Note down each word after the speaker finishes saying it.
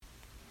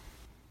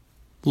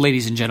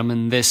Ladies and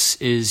gentlemen, this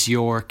is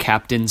your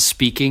captain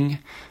speaking.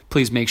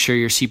 Please make sure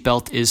your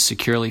seatbelt is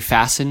securely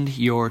fastened,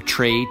 your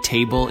tray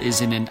table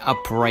is in an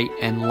upright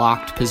and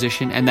locked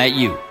position, and that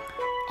you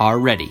are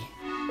ready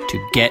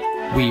to get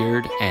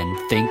weird and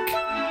think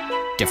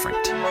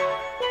different.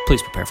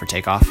 Please prepare for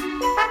takeoff.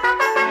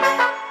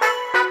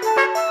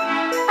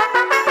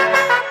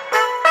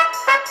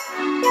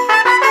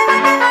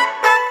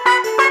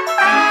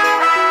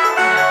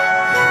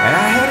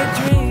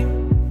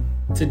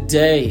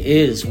 Today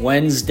is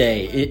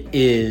Wednesday. It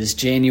is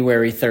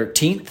January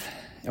 13th,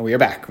 and we are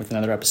back with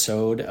another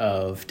episode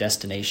of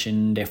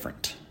Destination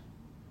Different.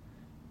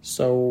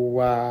 So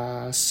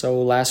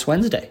last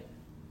Wednesday,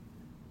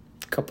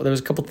 there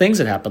was a couple things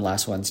that happened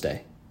last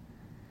Wednesday.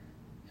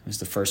 It was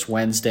the first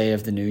Wednesday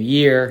of the new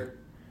year,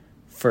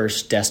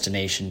 first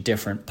Destination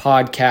Different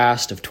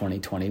podcast of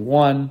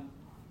 2021,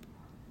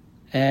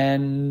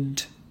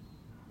 and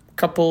a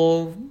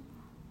couple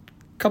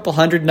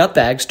hundred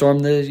nutbags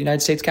stormed the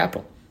United States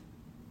Capitol.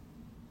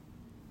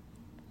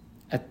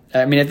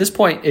 At this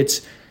point,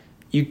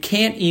 you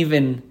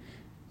couldn't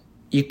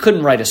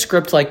write a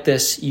script like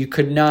this. You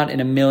could not in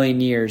a million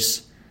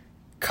years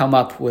come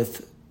up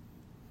with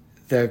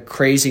the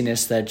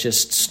craziness that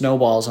just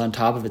snowballs on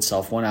top of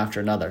itself one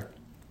after another.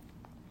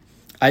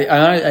 I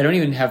don't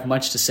even have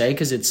much to say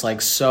because it's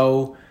like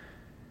so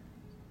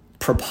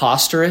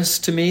preposterous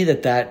to me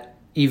that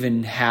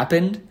even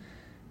happened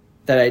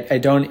that I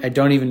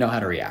don't even know how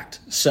to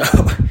react. So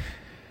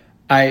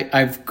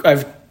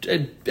I've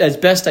as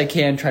best I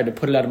can tried to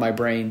put it out of my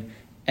brain,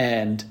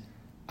 and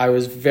I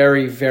was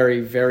very, very,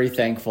 very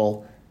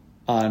thankful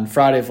on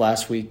Friday of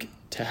last week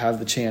to have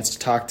the chance to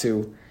talk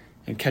to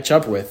and catch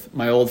up with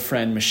my old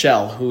friend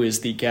Michelle, who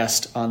is the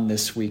guest on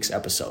this week's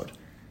episode.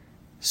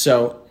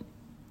 So,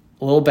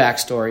 a little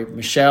backstory.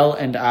 Michelle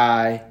and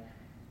I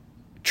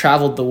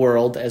traveled the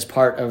world as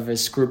part of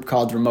this group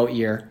called Remote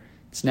Year.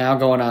 It's now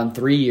going on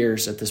 3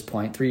 years at this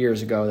point, 3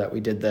 years ago that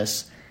we did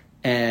this.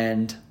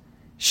 And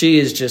she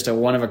is just a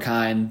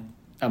one-of-a-kind,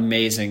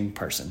 amazing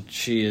person.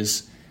 She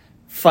is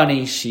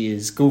funny, she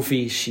is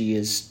goofy, she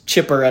is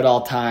chipper at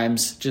all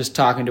times. Just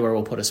talking to her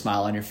will put a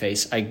smile on your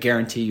face. I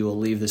guarantee you will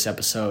leave this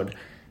episode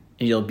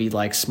and you'll be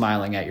like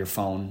smiling at your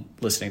phone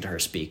listening to her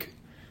speak.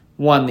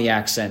 One, the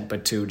accent,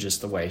 but two, just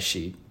the way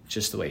she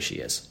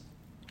is.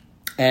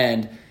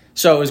 And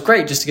so it was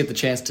great just to get the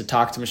chance to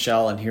talk to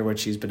Michelle and hear what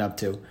she's been up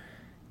to.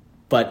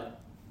 But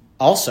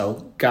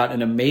also got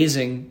an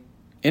amazing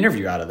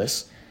interview out of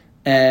this.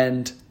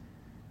 And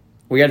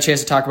we got a chance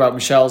to talk about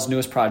Michelle's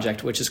newest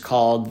project, which is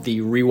called The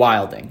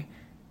Rewilding.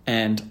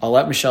 And I'll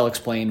let Michelle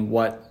explain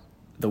what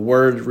the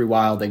word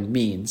rewilding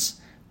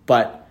means.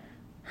 But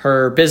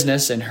her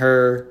business and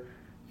her,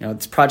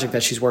 this project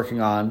that she's working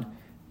on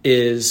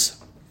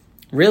is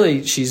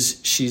really,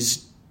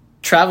 she's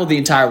traveled the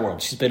entire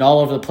world. She's been all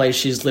over the place.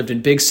 She's lived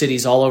in big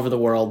cities all over the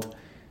world.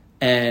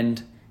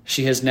 And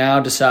she has now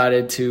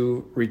decided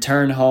to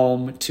return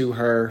home to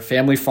her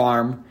family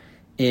farm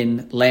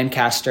in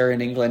Lancaster in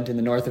England, in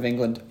the north of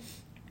England,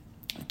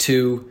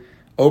 to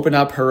open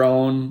up her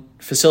own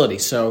facility.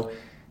 So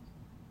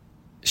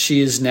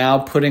she is now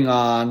putting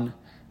on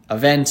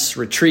events,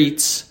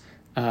 retreats,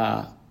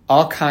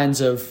 all kinds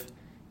of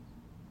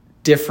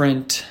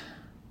different,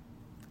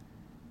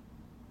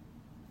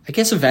 I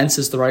guess events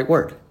is the right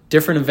word,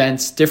 different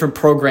events, different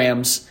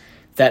programs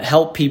that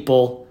help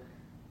people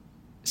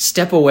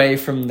step away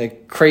from the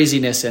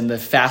craziness and the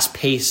fast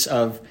pace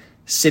of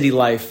city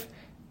life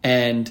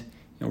and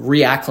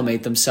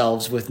reacclimate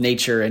themselves with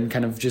nature and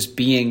kind of just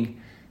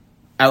being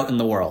out in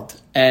the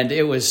world. And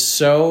it was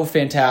so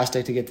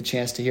fantastic to get the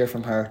chance to hear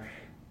from her.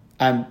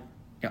 I'm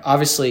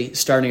obviously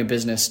starting a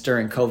business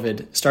during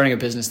COVID, starting a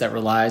business that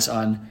relies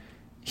on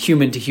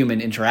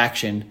human-to-human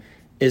interaction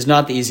is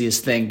not the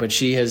easiest thing, but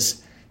she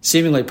has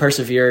seemingly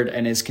persevered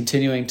and is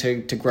continuing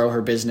to grow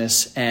her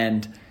business.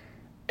 And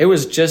it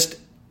was just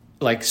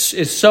like,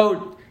 it's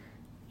so,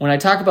 when I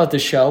talk about the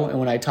show and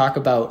when I talk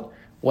about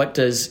what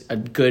does a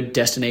good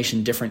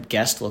Destination Different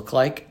guest look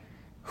like,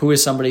 who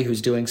is somebody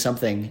who's doing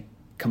something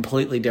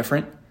completely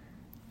different,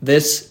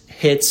 this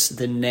hits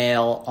the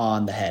nail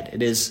on the head.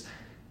 It is,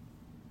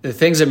 the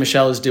things that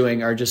Michelle is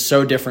doing are just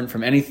so different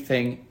from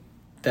anything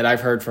that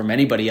I've heard from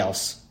anybody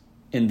else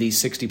in these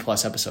 60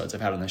 plus episodes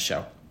I've had on this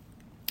show.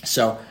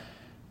 So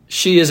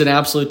she is an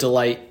absolute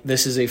delight.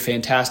 This is a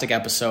fantastic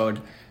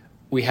episode.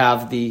 We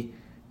have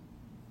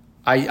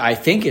I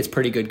think it's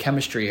pretty good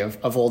chemistry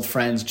of old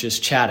friends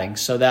just chatting.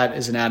 So that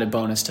is an added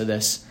bonus to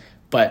this.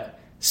 But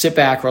sit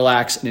back,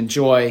 relax, and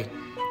enjoy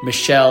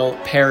Michelle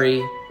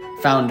Perry,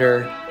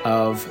 founder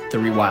of The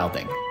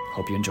Rewilding.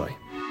 Hope you enjoy.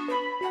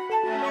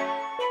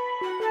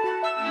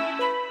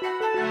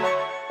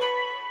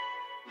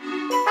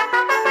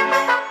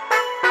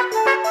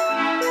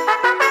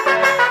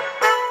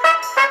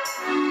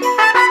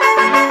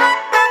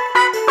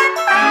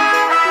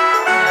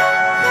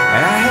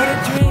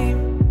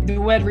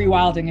 Word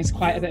rewilding is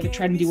quite a bit of a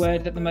trendy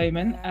word at the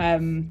moment.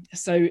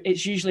 So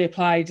it's usually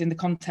applied in the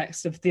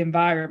context of the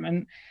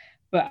environment.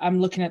 but I'm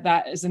looking at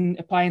that as in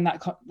applying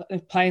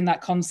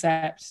that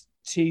concept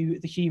to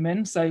the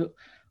human. So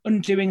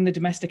undoing the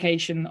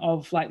domestication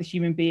of like the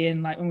human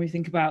being, like when we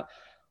think about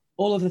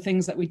all of the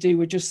things that we do,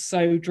 we're just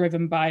so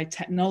driven by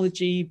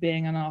technology,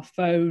 being on our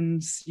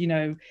phones, you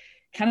know,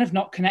 kind of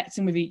not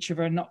connecting with each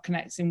other and not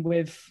connecting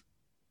with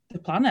the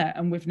planet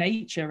and with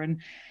nature. And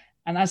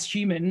as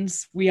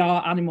humans, we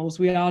are animals,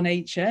 we are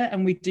nature,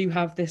 and we do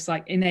have this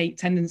like innate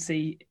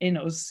tendency in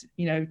us,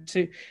 you know,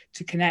 to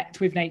connect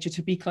with nature,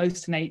 to be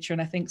close to nature.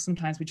 And I think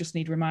sometimes we just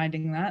need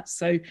reminding that.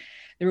 So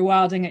the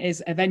Rewilding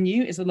is a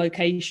venue, is a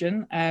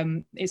location.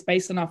 It's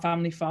based on our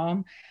family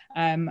farm.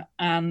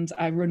 And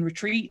I run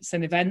retreats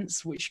and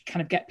events which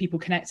kind of get people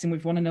connecting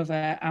with one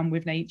another and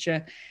with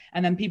nature.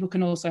 And then people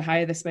can also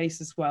hire the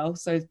space as well.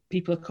 So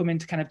people are coming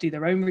to kind of do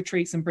their own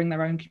retreats and bring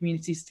their own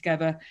communities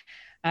together.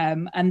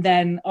 And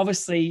then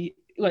obviously,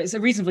 well, it's a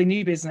reasonably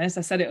new business.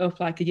 I set it up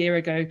like a year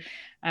ago.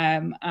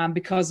 And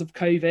because of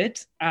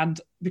COVID and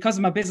because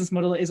of my business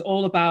model, it is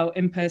all about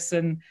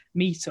in-person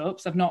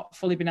meetups. I've not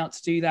fully been able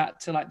to do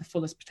that to like the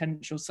fullest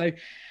potential. So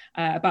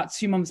about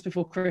 2 months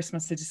before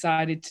Christmas, I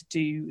decided to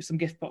do some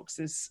gift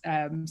boxes.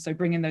 So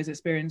bringing those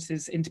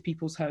experiences into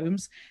people's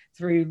homes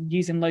through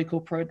using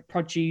local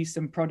produce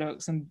and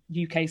products and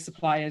UK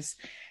suppliers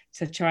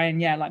to try and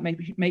like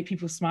make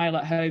people smile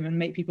at home and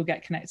make people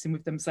get connecting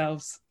with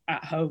themselves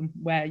at home,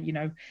 where, you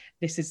know,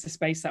 this is the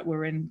space that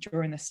we're in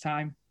during this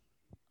time.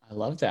 I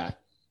love that.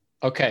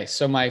 Okay,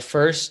 so my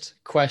first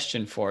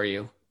question for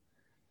you: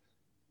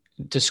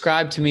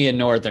 describe to me a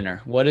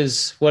northerner. What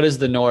is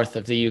the north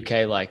of the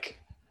UK like?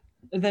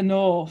 The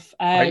north.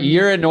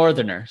 You're a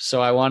northerner,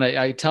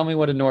 so tell me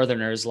what a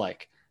northerner is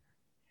like.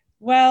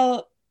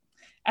 Well,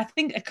 I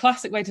think a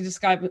classic way to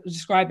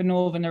describe a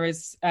northerner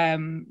is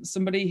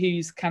somebody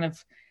who's kind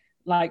of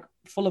like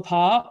full of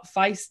heart,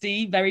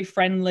 feisty, very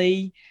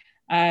friendly.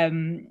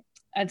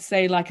 I'd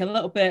say like a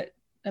little bit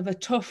of a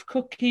tough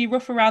cookie,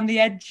 rough around the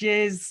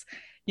edges,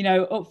 you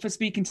know, up for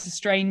speaking to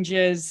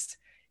strangers,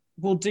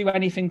 will do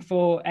anything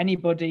for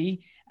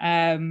anybody.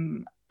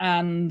 And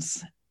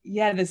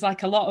yeah, there's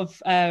like a lot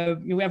of,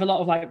 we have a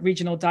lot of like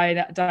regional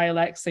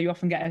dialects, so you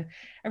often get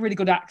a really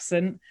good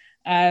accent.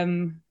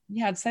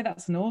 Yeah, I'd say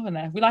that's a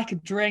northerner. We like a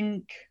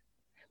drink.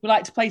 We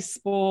like to play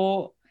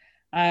sport.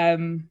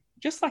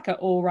 Just like an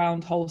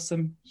all-round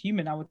wholesome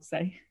human, I would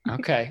say.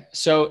 Okay.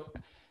 So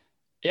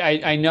yeah,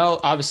 I know,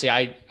 obviously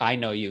I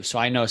know you, so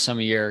I know some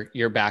of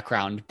your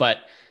background, but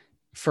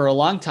for a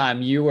long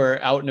time you were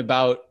out and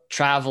about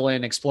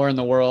traveling, exploring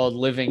the world,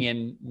 living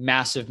in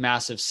massive,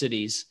 massive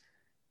cities.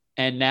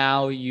 And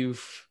now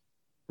you've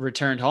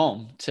returned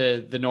home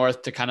to the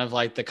north, to kind of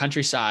like the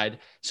countryside.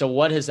 So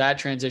what has that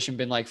transition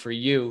been like for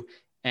you?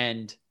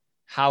 And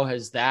how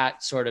has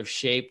that sort of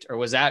shaped, or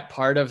was that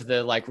part of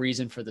the like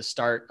reason for the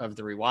start of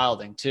the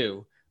Rewilding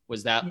too?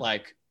 Was that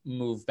like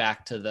move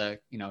back to the,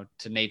 you know,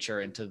 to nature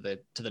and to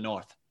the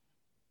north?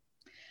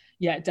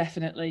 Yeah,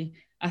 definitely.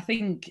 I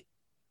think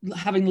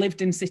having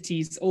lived in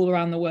cities all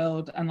around the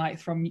world and like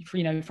from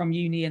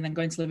uni and then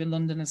going to live in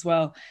London as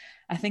well,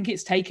 I think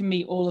it's taken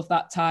me all of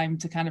that time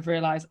to kind of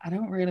realize I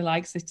don't really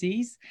like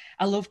cities.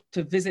 I love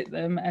to visit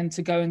them and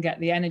to go and get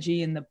the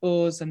energy and the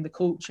buzz and the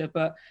culture,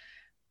 but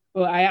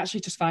I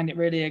actually just find it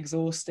really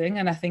exhausting.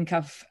 And I think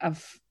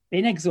I've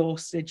been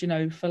exhausted, you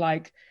know, for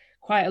like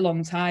quite a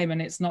long time. And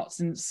it's not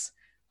since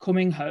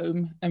coming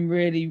home and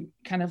really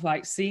kind of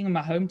like seeing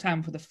my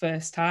hometown for the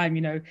first time,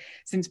 you know,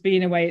 since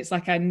being away, it's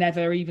like I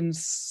never even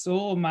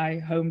saw my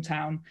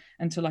hometown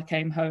until I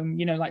came home,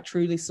 you know, like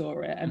truly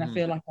saw it. And I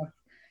feel like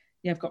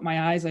I've got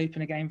my eyes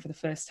open again for the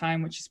first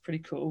time, which is pretty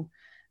cool.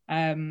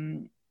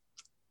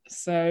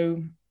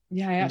 So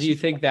yeah. Do you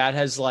think that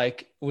has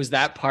like, was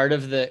that part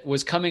of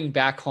was coming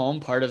back home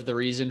part of the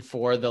reason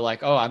for the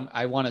like, oh,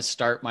 I want to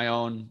start my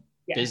own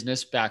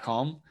business back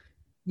home?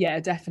 Yeah,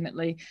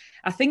 definitely.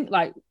 I think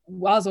like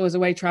whilst I was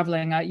away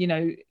traveling, you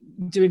know,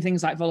 doing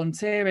things like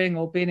volunteering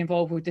or being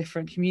involved with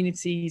different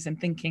communities and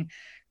thinking,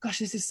 gosh,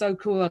 this is so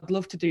cool. I'd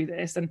love to do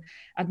this. And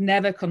I'd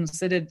never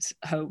considered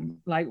home.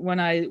 Like when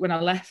I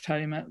left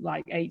home at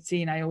like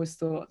 18, I always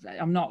thought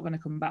I'm not going to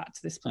come back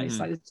to this place.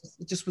 Like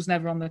it just was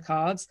never on the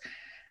cards.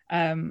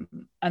 And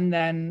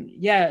then,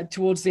 yeah,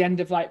 towards the end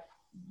of like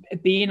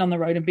being on the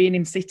road and being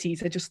in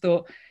cities, I just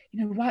thought, you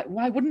know,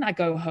 why wouldn't I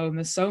go home?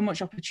 There's so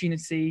much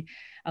opportunity.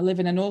 I live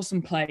in an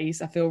awesome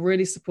place. I feel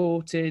really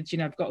supported. You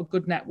know, I've got a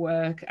good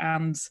network,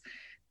 and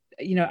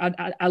you know,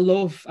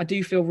 I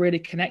do feel really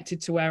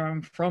connected to where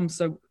I'm from.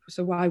 So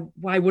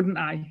why wouldn't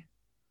I?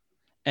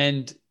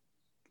 And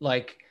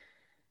like,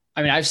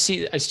 I mean,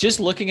 it's just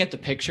looking at the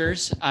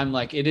pictures, I'm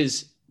like, it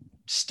is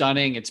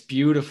stunning. It's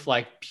beautiful,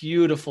 like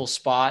beautiful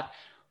spot.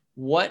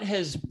 What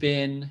has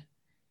been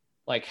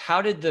like,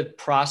 how did the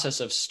process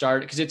of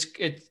start? Cause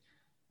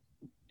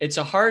it's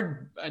a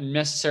hard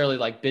necessarily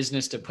like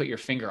business to put your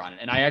finger on it.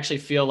 And I actually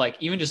feel like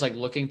even just like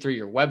looking through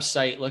your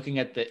website, looking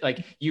at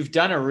like you've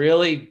done a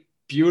really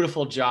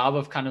beautiful job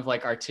of kind of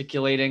like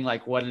articulating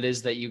like what it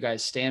is that you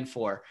guys stand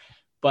for.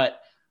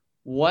 But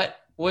what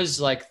was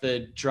like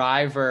the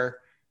driver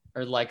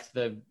or like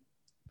the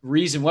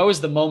reason, what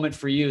was the moment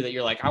for you that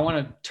you're like, I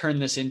want to turn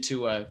this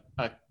into a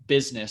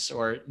business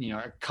or,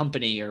 a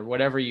company or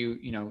whatever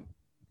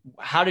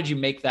how did you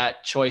make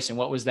that choice? And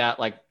what was that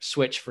like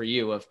switch for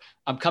you of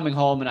I'm coming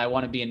home and I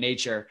want to be in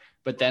nature,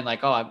 but then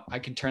like, oh, I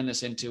can turn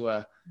this into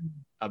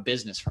a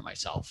business for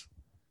myself?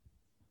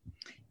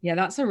 Yeah,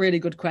 that's a really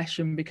good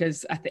question,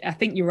 because I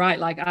think you're right.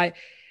 Like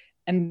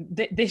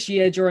this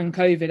year during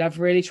COVID, I've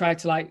really tried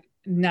to like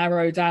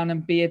narrow down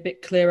and be a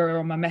bit clearer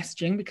on my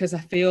messaging, because I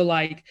feel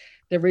like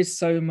there is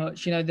so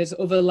much, there's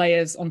other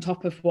layers on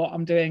top of what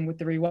I'm doing with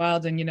the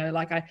rewilding,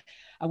 like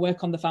I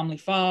work on the family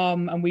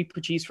farm and we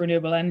produce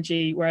renewable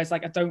energy, whereas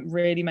like I don't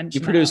really mention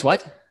You produce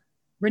what?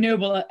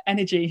 Renewable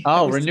energy.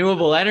 Oh,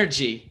 renewable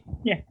energy.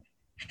 Yeah.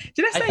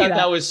 Did I say thought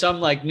that was some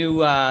like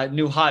new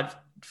hot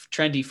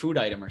trendy food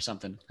item or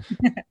something.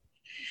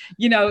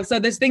 So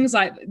there's things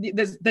like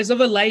there's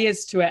other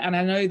layers to it, and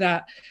I know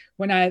that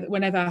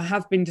whenever I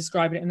have been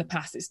describing it in the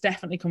past, it's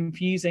definitely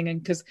confusing,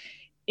 and because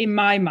in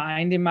my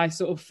mind, in my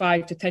sort of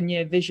 5 to 10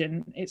 year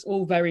vision, it's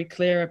all very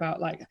clear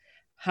about like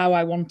how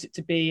I want it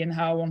to be and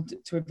how I want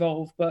it to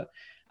evolve. But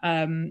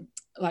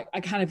like I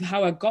kind of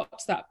how I got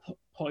to that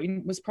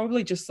point was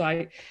probably just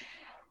like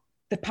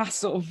the past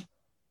sort of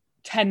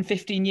 10,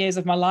 15 years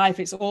of my life.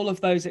 It's all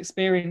of those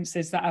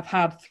experiences that I've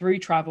had through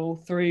travel,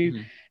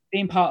 through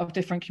being part of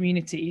different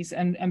communities,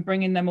 and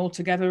bringing them all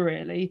together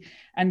really,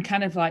 and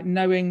kind of like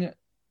knowing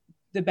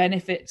the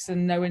benefits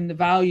and knowing the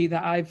value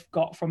that I've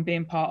got from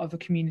being part of a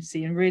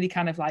community, and really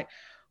kind of like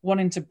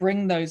wanting to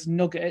bring those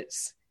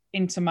nuggets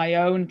into my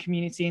own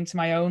community, into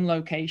my own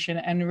location,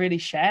 and really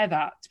share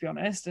that, to be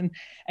honest,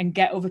 and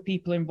get other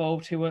people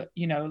involved who are,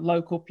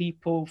 local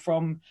people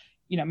from,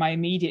 my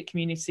immediate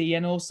community,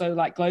 and also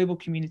like global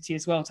community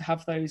as well, to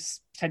have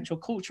those potential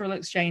cultural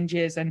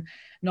exchanges and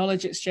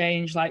knowledge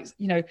exchange. Like,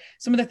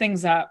 some of the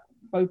things that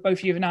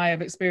both you and I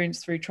have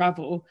experienced through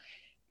travel,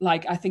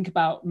 like I think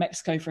about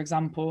Mexico, for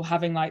example,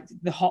 having like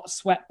the hot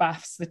sweat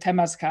baths, the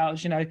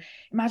temazcals,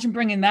 imagine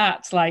bringing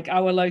that to like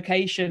our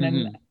location.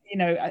 And,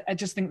 I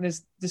just think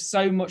there's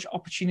so much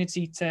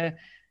opportunity to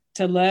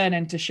learn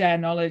and to share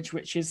knowledge,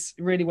 which is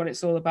really what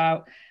it's all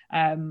about.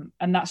 And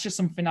that's just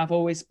something I've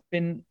always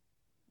been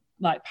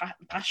like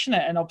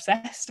passionate and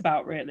obsessed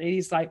about, really.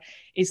 Is like,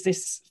 is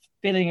this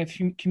feeling of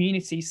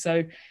community.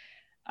 So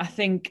I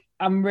think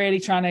I'm really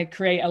trying to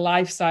create a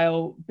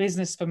lifestyle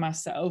business for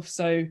myself.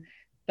 So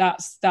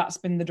that's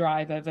been the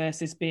driver,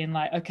 versus being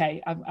like,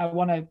 okay, I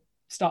want to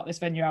start this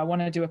venue, I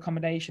want to do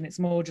accommodation. It's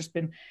more just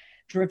been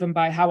driven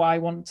by how I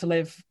want to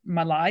live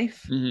my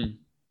life.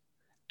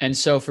 And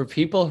so for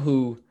people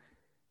who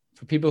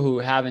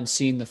haven't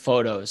seen the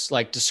photos,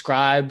 like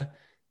describe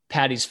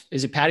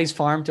is it Patty's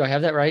Farm? Do I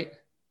have that right?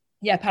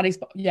 Yeah,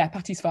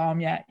 Patty's Farm.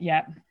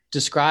 Yeah.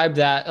 Describe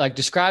that, like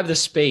describe the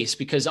space,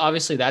 because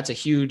obviously that's a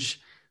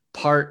huge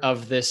part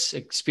of this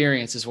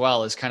experience as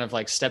well, as kind of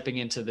like stepping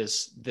into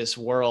this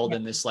world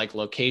and this like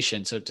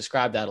location. So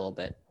describe that a little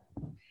bit.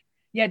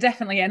 Yeah,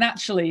 definitely. And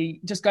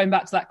actually, just going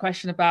back to that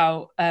question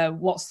about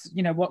what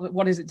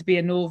is it to be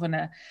a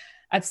northerner,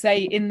 I'd say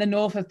in the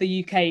north of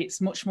the UK,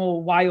 it's much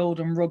more wild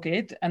and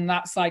rugged, and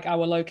that's like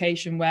our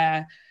location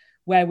where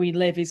we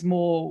live is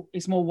more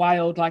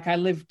wild. Like I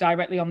live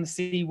directly on the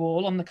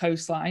seawall on the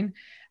coastline.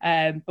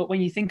 But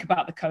when you think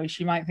about the coast,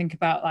 you might think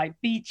about like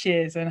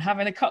beaches and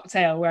having a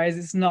cocktail, whereas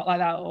it's not like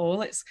that at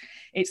all.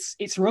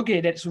 It's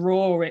rugged, it's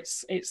raw,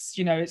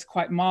 it's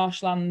quite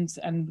marshland,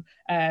 and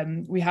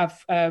we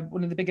have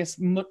one of the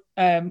biggest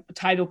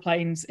tidal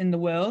plains in the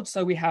world.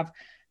 So we have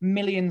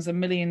millions and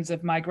millions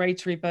of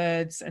migratory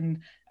birds and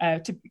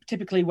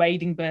typically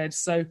wading birds.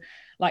 So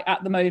like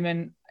at the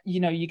moment,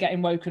 you're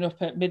getting woken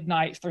up at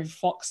midnight through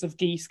flocks of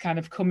geese kind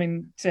of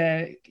coming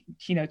to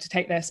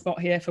take their spot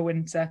here for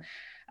winter.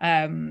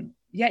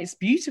 It's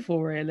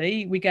beautiful,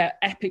 really. We get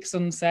epic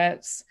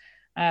sunsets,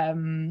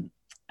 and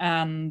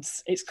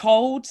it's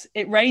cold.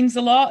 It rains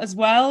a lot as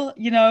well.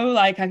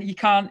 Like you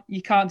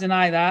can't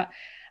deny that.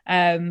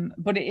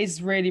 But it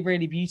is really,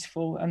 really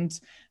beautiful, and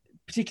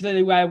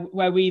particularly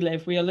where we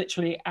live, we are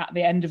literally at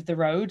the end of the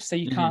road, so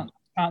you can't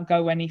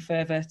go any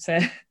further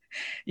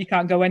you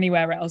can't go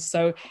anywhere else.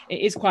 So it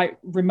is quite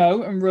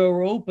remote and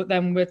rural, but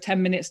then we're 10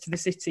 minutes to the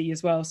city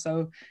as well.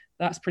 So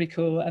that's pretty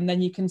cool. And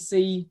then you can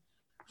see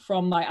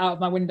from like out of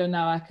my window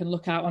now, I can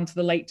look out onto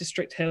the Lake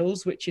District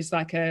Hills, which is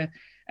like a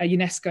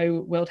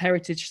UNESCO World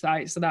Heritage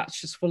Site. So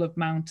that's just full of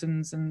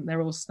mountains, and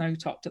they're all snow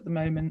topped at the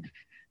moment.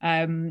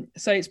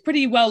 So it's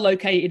pretty well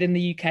located in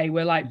the UK.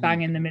 We're like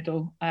bang in the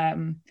middle.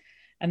 And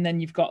then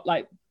you've got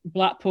like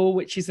Blackpool,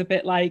 which is a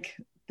bit like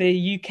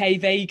the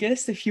UK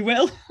Vegas, if you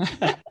will.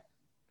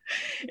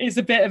 It's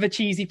a bit of a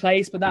cheesy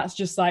place, but that's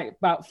just like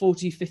about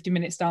 40-50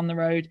 minutes down the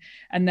road.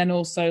 And then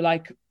also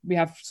like we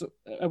have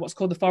what's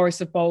called the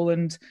Forest of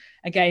Bowland,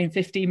 again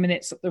 15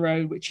 minutes up the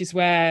road, which is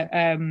where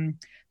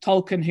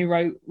Tolkien, who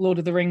wrote Lord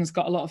of the Rings,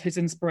 got a lot of his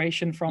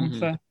inspiration from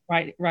for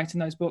writing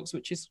those books,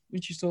 which is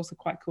also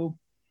quite cool.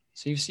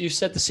 So you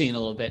set the scene a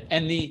little bit,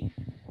 and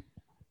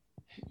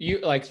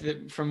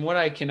from what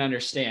I can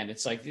understand,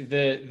 it's like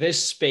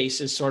this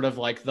space is sort of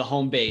like the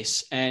home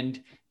base,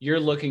 and you're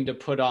looking to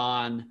put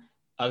on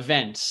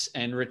events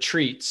and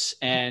retreats,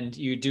 and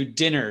you do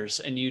dinners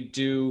and you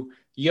do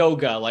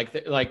yoga,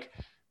 like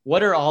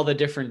what are all the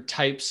different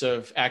types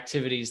of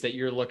activities that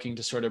you're looking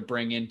to sort of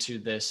bring into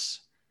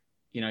this,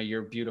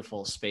 your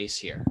beautiful space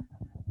here?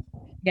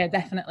 Yeah,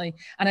 definitely.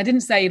 And I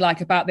didn't say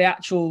like about the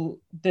actual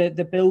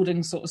the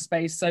building sort of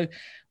space. So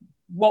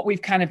what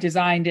we've kind of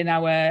designed in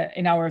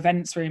our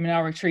events room, in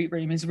our retreat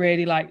room, is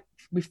really like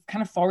we've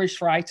kind of foraged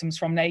for items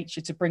from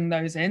nature to bring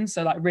those in.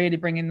 So like really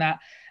bringing that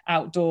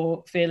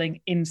outdoor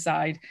feeling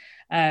inside.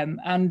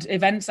 And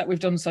events that we've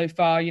done so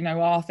far,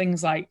 are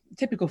things like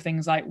typical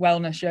things like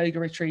wellness yoga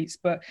retreats,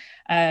 but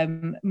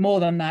more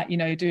than that,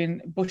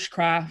 doing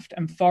bushcraft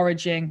and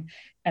foraging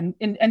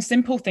and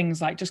simple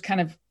things like just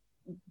kind of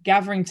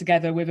gathering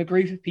together with a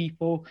group of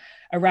people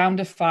around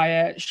a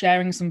fire,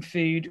 sharing some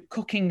food,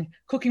 cooking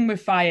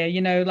with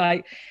fire,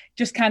 like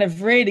just kind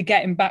of really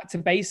getting back to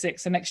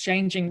basics and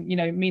exchanging,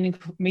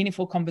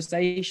 meaningful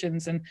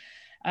conversations and,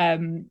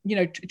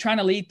 trying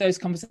to lead those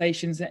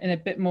conversations in a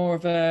bit more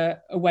of a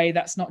way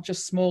that's not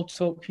just small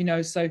talk,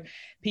 so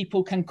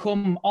people can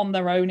come on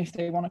their own if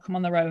they want to come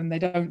on their own. They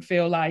don't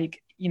feel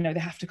like, they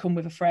have to come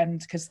with a friend,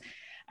 because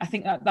I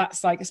think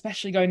that's like,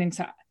 especially going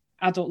into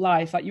adult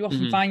life, like you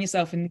often find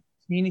yourself in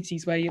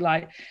communities where you're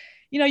like,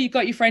 you've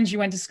got your friends you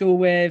went to school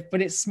with,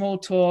 but it's small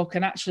talk,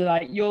 and actually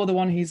like you're the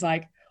one who's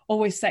like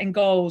always setting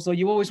goals, or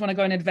you always want to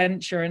go on an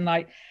adventure, and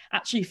like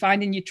actually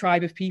finding your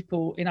tribe of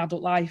people in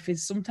adult life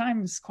is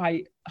sometimes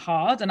quite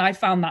hard. And I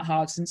found that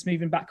hard since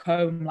moving back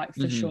home, like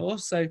for sure.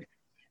 So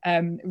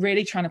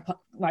really trying to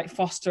like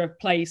foster a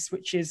place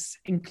which is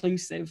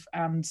inclusive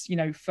and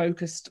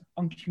focused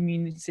on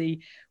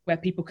community, where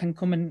people can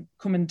come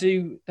and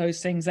do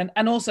those things,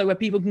 and also where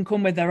people can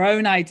come with their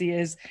own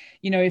ideas,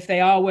 if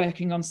they are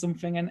working on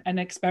something, and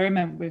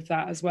experiment with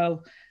that as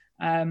well.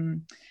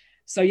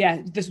 So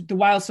yeah, the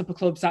Wild Supper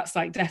Clubs, that's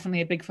like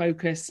definitely a big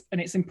focus,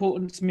 and it's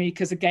important to me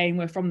because again,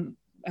 we're from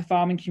a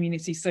farming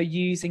community, so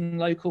using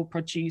local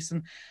produce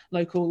and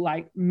local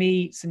like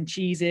meats and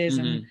cheeses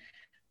and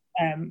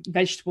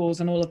vegetables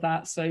and all of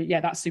that. So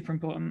yeah, that's super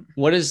important.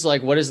 What is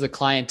the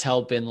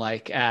clientele been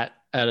like at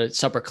a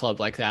supper club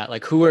like that?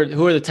 Like who are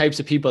the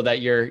types of people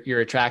that you're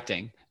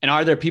attracting? And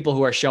are there people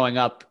who are showing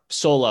up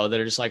solo that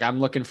are just like, I'm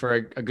looking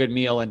for a good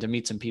meal and to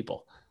meet some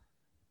people?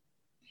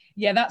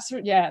 Yeah,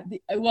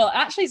 well,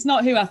 actually it's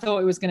not who I thought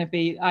it was going to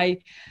be. I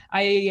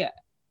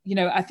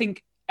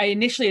think I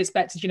initially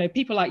expected,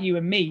 people like you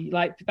and me,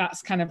 like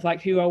that's kind of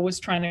like who I was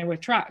trying to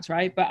attract,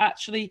 right? But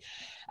actually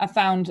I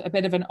found a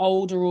bit of an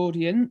older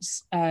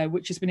audience,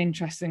 which has been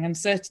interesting. And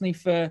certainly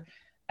for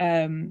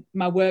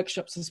my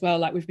workshops as well,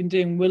 like we've been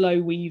doing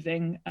willow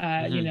weaving,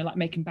 like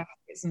making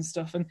baskets and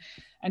stuff.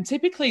 And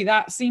typically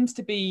that seems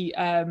to be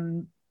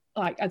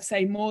like, I'd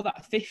say more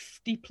that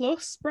 50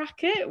 plus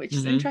bracket, which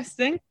is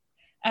interesting.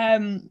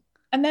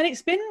 And then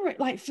it's been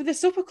like for the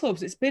supper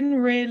clubs, it's been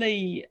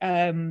really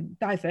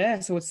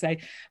diverse, I would say,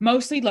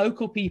 mostly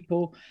local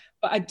people.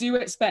 But I do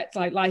expect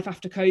like life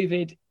after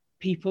COVID,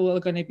 people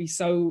are going to be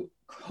so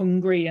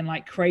hungry and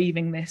like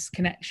craving this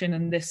connection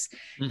and this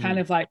kind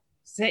of like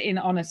sitting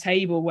on a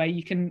table where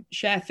you can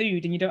share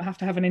food and you don't have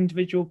to have an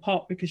individual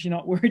pot because you're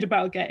not worried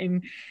about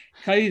getting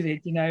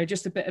COVID,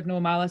 just a bit of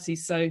normality.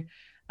 So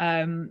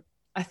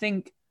I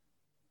think,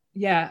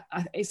 yeah,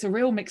 it's a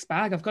real mixed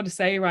bag. I've got to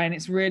say, Ryan,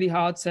 it's really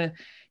hard to,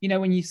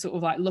 when you sort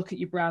of like look at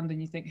your brand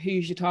and you think,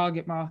 who's your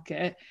target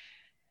market?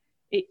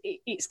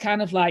 It's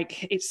kind of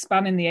like it's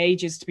spanning the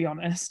ages, to be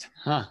honest.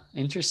 Huh.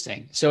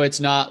 Interesting. So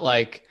it's not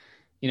like,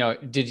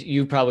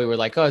 you probably were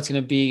like, oh, it's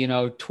going to be,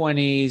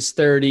 20s,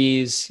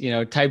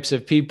 30s, types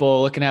of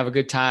people looking to have a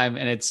good time.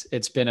 And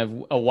it's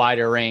been a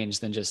wider range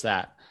than just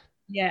that.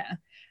 Yeah.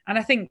 And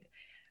I think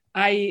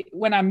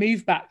when I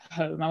moved back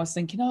home, I was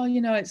thinking,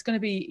 it's going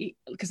to be,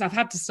 because I've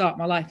had to start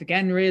my life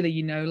again,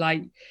 really,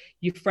 like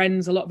your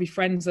friends, a lot of your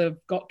friends have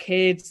got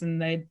kids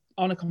and they're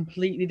on a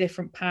completely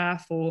different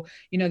path, or,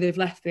 they've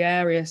left the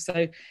area.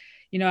 So,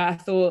 I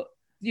thought,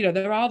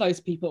 there are those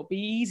people, it'd be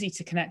easy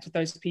to connect with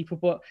those people,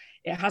 but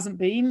it hasn't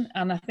been.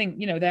 And I think,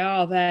 they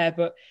are there,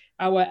 but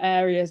our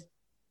area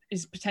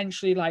is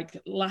potentially like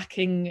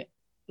lacking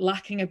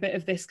a bit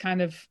of this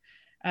kind of,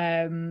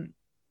 this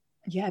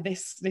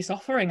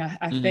offering,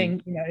 I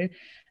think,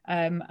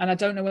 and I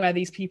don't know where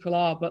these people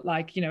are, but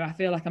like, I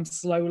feel like I'm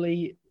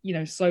slowly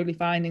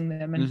finding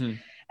them. And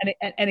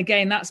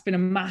again, that's been a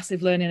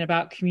massive learning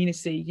about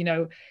community.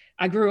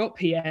 I grew up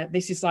here.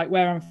 This is like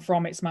where I'm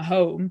from. It's my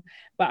home,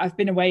 but I've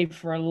been away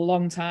for a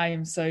long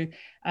time. So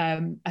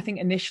I think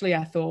initially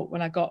I thought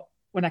when I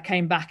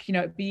came back,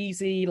 it'd be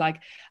easy.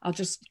 Like I'll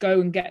just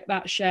go and get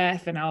that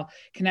chef and I'll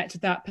connect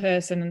with that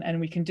person and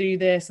we can do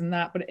this and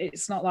that. But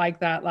it's not like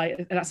that.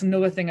 Like that's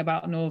another thing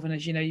about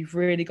Northerners, you've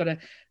really got to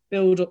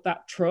build up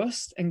that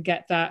trust and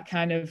get that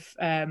kind of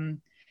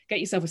get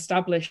yourself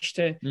established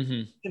to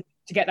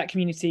get that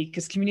community,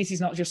 because community is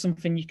not just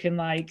something you can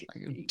like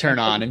turn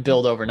on and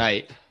build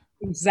overnight.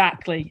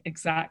 Exactly.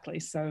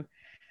 So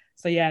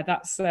yeah,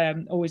 that's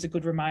always a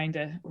good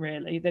reminder,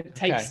 really, that it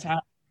takes time.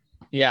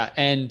 Yeah.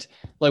 And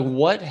like,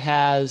 what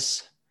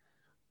has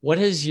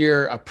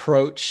your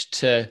approach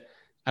to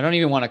I don't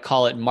even want to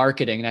call it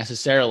marketing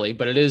necessarily,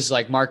 but it is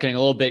like marketing a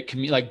little bit,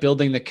 like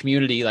building the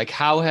community. Like,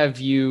 how have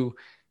you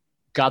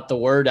got the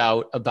word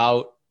out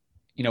about,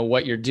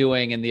 what you're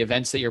doing and the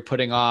events that you're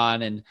putting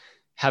on? And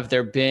have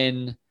there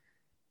been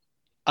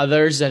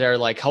others that are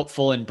like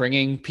helpful in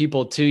bringing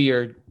people to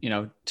your,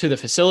 to the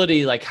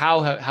facility? Like,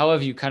 how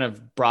have you kind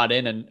of brought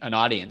in an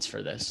audience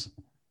for this,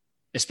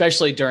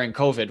 especially during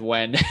COVID,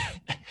 when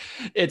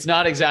it's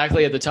not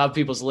exactly at the top of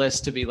people's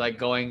list to be like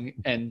going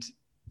and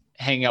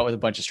hanging out with a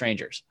bunch of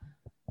strangers?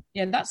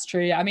 Yeah, that's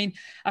true. I mean,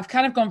 I've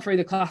kind of gone through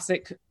the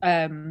classic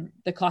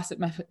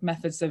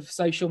methods of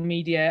social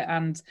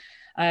media,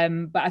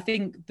 but I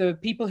think the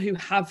people who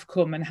have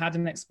come and had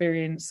an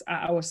experience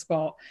at our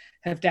spot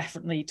have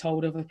definitely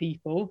told other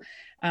people,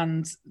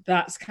 and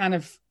that's kind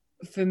of,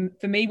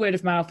 for me, word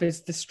of mouth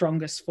is the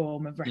strongest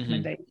form of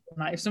recommendation.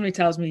 Mm-hmm. Like, if somebody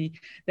tells me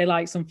they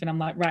like something, I'm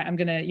like, right, I'm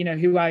gonna,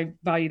 who I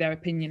value their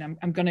opinion,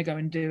 I'm gonna go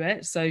and do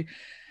it. So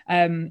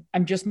I'm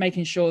just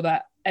making sure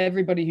that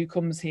everybody who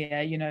comes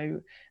here,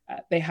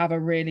 they have a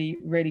really,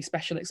 really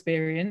special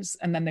experience,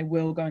 and then they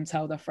will go and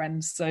tell their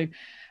friends. So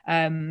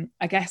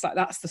I guess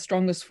that's the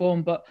strongest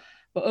form. But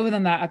other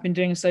than that, I've been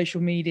doing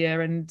social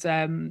media,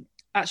 and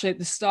actually at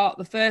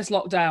the first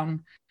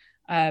lockdown,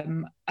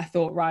 I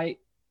thought, right,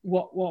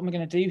 what am I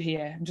going to do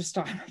here? I'm just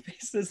starting my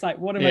business. Like,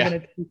 what am I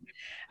going to do?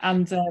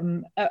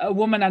 And a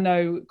woman I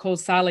know called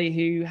Sally,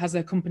 who has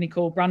a company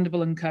called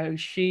Brandable & Co.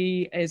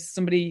 She is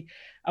somebody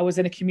I was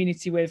in a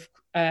community with,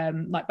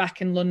 like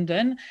back in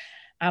London.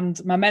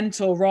 And my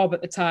mentor, Rob,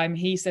 at the time,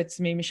 he said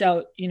to me,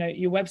 Michelle,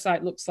 your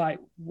website looks like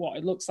what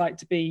it looks like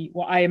to be,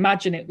 what I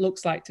imagine it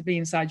looks like to be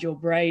inside your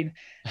brain.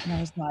 And I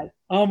was like,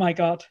 oh my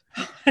God,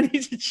 I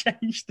need to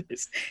change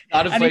this.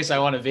 Not a place I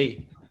want to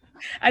be.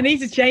 I need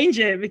to change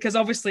it, because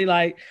obviously,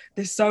 like,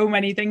 there's so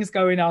many things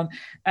going on.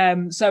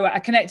 So I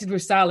connected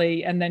with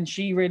Sally, and then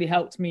she really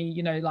helped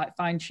me, like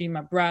fine tune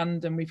my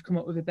brand, and we've come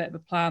up with a bit of a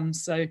plan.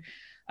 So,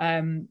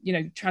 trying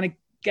to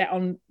get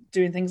on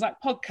doing things like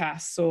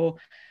podcasts, or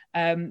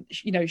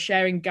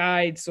sharing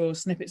guides or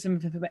snippets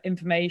of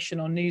information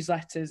or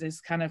newsletters is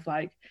kind of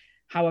like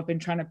how I've been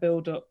trying to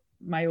build up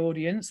my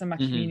audience and my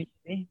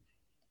community.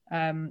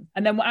 And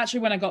then actually,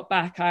 when I got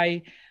back,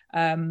 I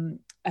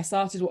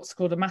started what's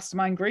called a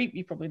mastermind group.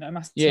 You probably know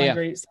mastermind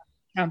groups,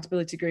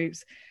 accountability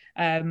groups.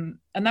 And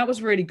that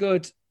was really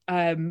good.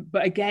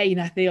 But again,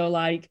 I feel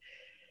like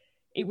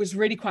it was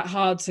really quite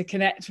hard to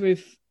connect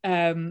with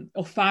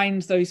or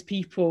find those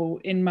people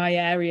in my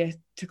area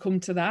to come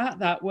to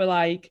that were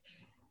like,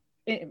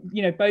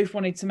 both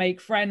wanted to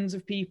make friends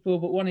with people,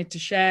 but wanted to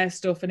share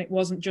stuff. And it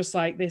wasn't just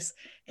like this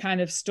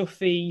kind of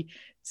stuffy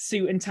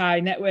suit and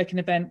tie networking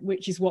event,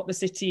 which is what the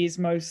city is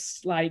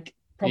most like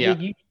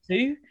probably used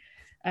to.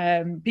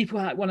 People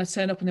want to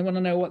turn up and they want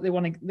to know what they're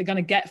going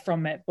to get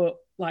from it, but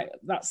like,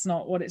 that's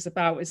not what it's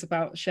about. It's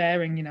about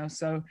sharing,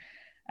 So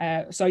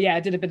I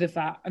did a bit of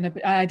that, and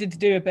I did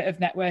do a bit of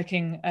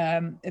networking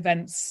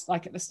events,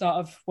 like at the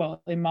start of,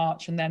 in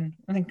March, and then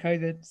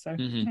COVID. So,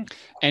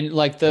 and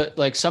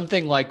like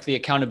something like the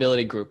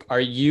accountability group, are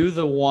you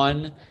the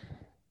one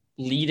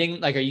leading?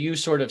 Like, are you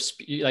sort of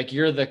like,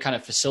 you're the kind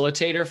of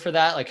facilitator for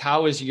that? Like,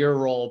 how is your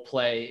role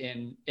play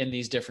in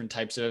these different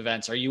types of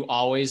events? Are you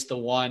always the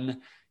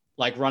one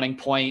like running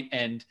point,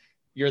 and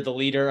you're the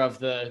leader of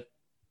the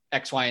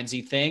X, Y, and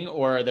Z thing?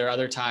 Or are there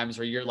other times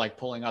where you're like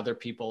pulling other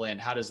people in?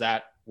 How does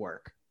that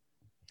work?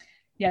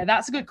 Yeah,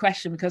 that's a good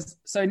question, because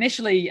so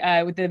initially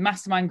with the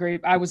mastermind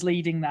group, I was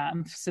leading that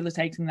and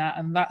facilitating that.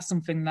 And that's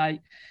something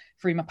like,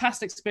 through my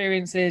past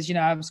experiences,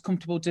 I was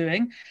comfortable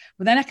doing.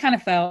 But then I kind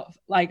of felt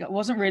like I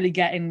wasn't really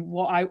getting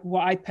what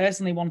I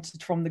personally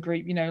wanted from the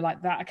group,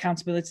 like that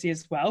accountability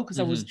as well, because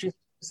I was just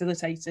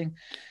facilitating.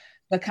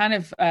 I kind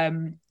of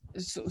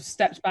sort of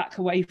stepped back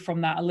away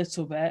from that a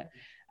little bit.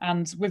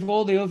 And with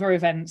all the other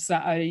events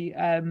that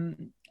I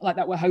like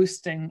that we're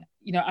hosting,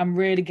 I'm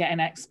really getting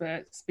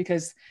experts,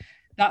 because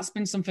that's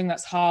been something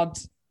that's hard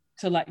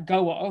to let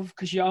go of,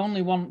 because you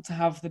only want to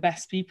have the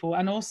best people.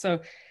 And also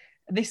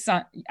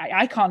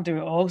I can't do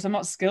it all, because I'm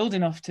not skilled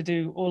enough to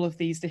do all of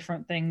these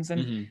different things.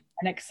 And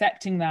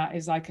accepting that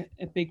is like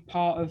a big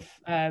part of,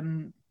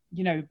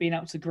 being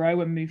able to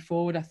grow and move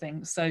forward, I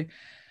think. So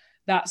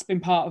that's been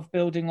part of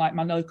building like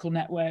my local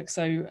network.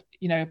 So,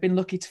 I've been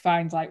lucky to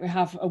find, like, we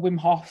have a Wim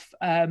Hof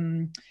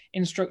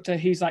instructor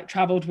who's like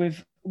traveled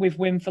with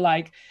Wim for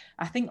like,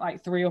 I think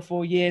like 3 or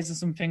 4 years or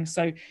something.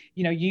 So,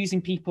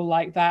 using people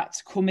like that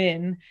to come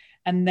in,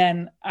 and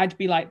then I'd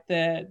be like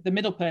the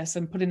middle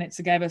person putting it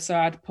together. So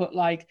I'd put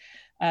like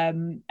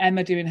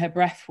Emma doing her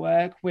breath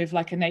work with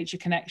like a nature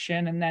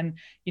connection, and then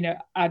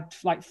I'd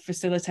like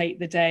facilitate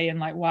the day and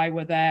like why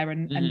we're there,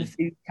 and the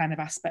food kind of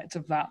aspect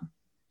of that.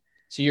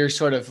 So you're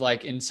sort of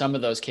like, in some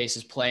of those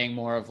cases, playing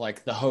more of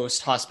like the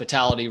host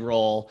hospitality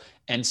role,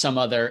 and some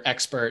other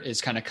expert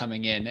is kind of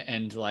coming in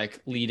and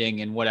like leading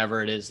in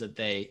whatever it is that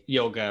they,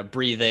 yoga,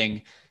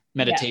 breathing,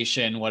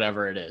 meditation,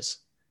 whatever it is.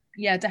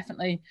 Yeah,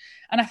 definitely.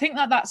 And I think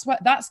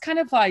that's kind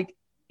of like,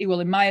 well,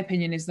 in my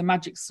opinion, is the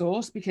magic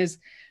sauce, because,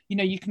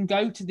 you can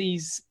go to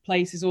these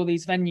places or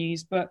these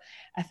venues, but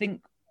I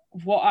think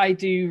what I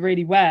do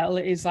really well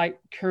is like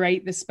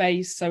create the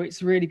space so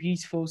it's really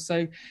beautiful.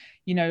 So,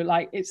 you know,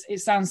 like it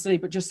sounds silly,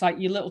 but just like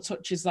your little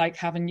touches, like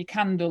having your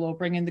candle or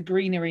bringing the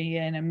greenery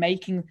in and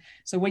making,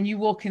 so when you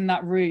walk in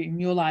that room,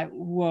 you're like,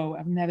 whoa,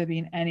 I've never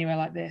been anywhere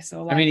like this.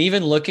 Or like, I mean,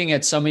 even looking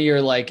at some of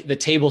your, like the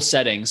table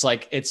settings,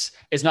 like it's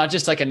not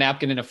just like a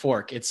napkin and a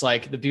fork. It's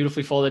like the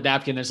beautifully folded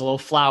napkin. There's a little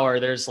flower.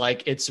 There's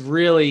like, it's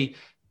really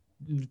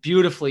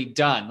beautifully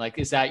done. Like,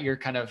 is that your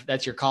kind of,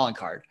 that's your calling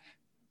card?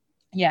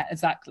 Yeah,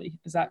 exactly.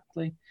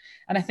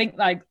 And I think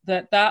like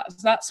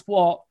that's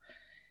what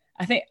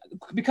I think,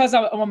 because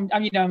I'm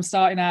you know, I'm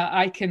starting out,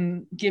 I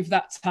can give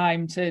that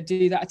time to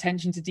do that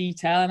attention to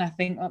detail. And I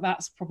think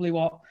that's probably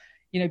what,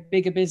 you know,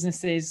 bigger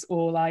businesses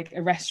or like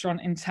a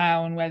restaurant in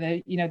town where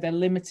they, you know, they're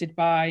limited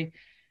by,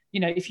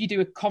 you know, if you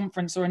do a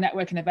conference or a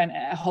networking event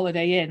at a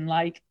Holiday Inn,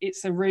 like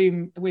it's a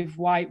room with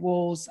white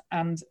walls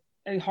and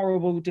a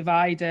horrible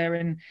divider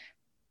and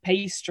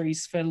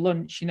pastries for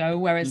lunch, you know,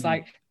 whereas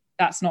like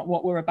that's not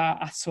what we're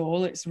about at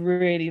all. It's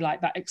really like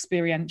that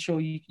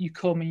experiential, you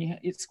come and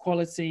it's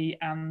quality,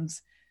 and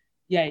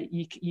yeah,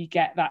 you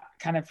get that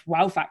kind of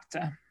wow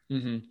factor.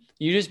 You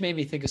just made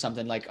me think of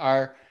something. Like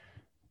right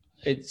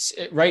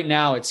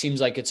now it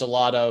seems like it's a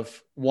lot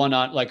of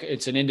like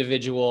it's an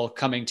individual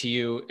coming to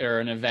you or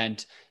an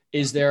event.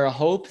 Is there a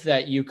hope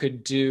that you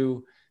could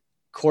do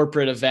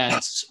corporate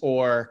events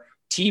or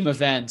team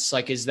events?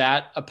 Like, is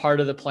that a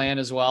part of the plan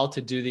as well,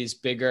 to do these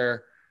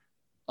bigger,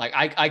 like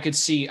I could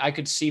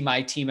see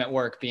my team at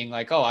work being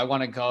like, oh, I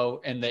want to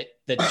go, and the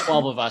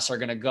 12 of us are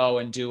going to go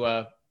and do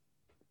a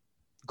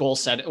goal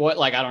set. What,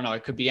 like, I don't know,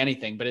 it could be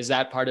anything, but is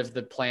that part of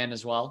the plan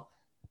as well?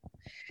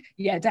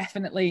 Yeah,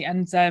 definitely.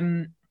 And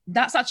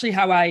that's actually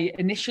how I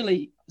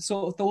initially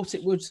sort of thought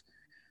it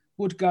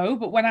would go.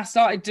 But when I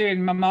started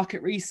doing my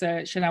market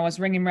research and I was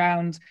ringing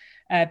around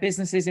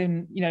businesses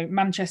in, you know,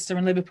 Manchester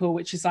and Liverpool,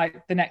 which is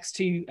like the next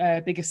two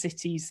bigger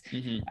cities,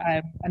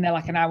 and they're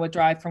like an hour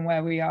drive from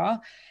where we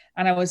are.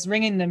 And I was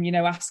ringing them, you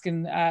know,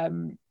 asking,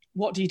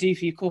 what do you do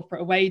for your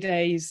corporate away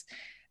days?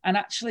 And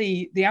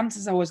actually the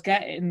answers I was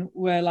getting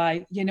were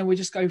like, you know, we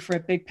just go for a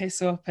big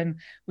piss up and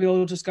we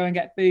all just go and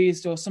get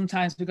boozed, or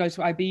sometimes we go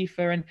to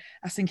Ibiza. And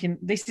I was thinking,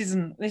 this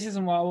isn't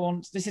what I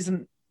want. This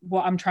isn't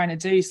what I'm trying to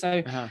do.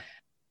 So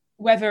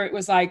whether it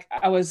was like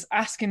I was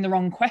asking the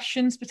wrong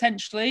questions,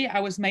 potentially, I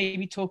was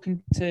maybe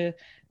talking to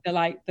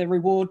the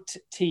reward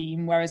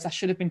team, whereas I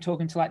should have been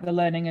talking to like the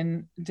learning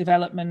and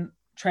development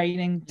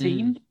training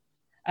team.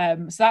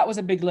 So that was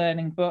a big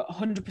learning, but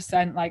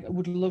 100%, like I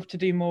would love to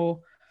do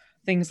more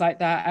things like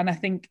that. And I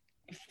think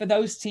for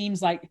those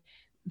teams, like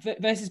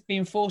versus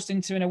being forced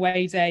into an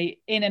away day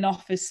in an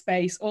office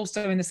space,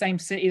 also in the same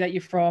city that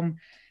you're from,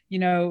 you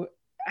know,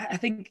 I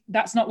think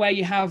that's not where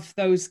you have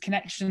those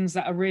connections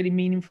that are really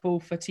meaningful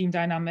for team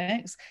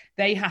dynamics.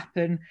 They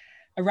happen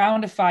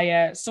around a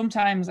fire,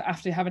 sometimes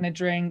after having a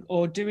drink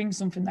or doing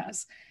something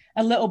that's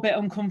a little bit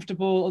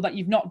uncomfortable or that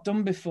you've not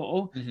done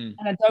before. And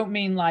I don't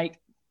mean like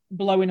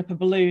blowing up a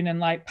balloon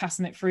and like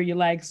passing it through your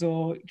legs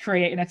or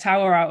creating a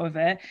tower out of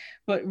it,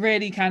 but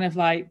really kind of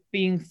like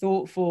being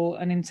thoughtful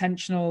and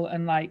intentional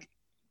and like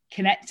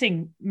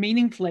connecting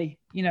meaningfully,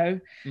 you know.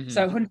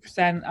 So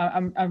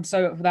 100%, I'm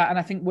so up for that. And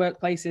I think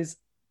workplaces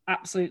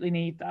absolutely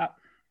need that.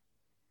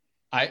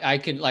 I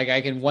can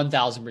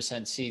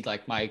 1000% see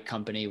like my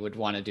company would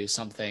want to do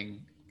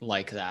something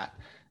like that.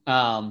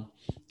 I'm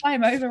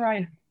over,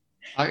 Ryan.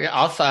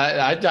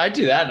 I'd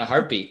do that in a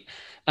heartbeat.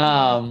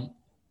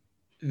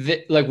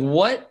 Like,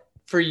 what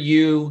for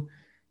you,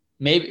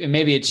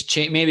 maybe it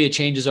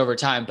changes over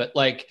time, but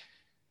like,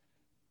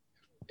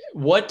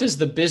 what does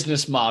the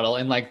business model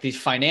and like the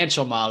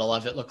financial model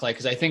of it look like?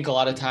 Because I think a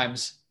lot of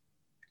times,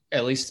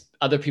 at least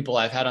other people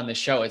I've had on the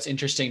show, it's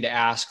interesting to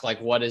ask, like,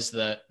 what is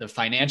the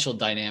financial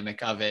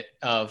dynamic of it?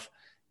 Of,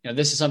 you know,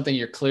 this is something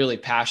you're clearly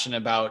passionate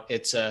about.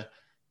 It's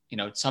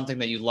something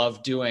that you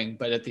love doing,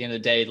 but at the end of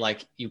the day,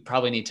 like, you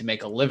probably need to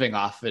make a living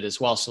off of it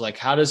as well. So like,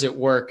 how does it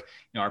work?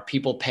 You know, are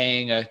people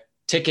paying a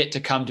ticket to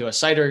come to a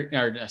supper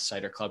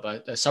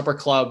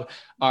club?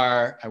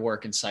 I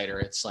work in cider.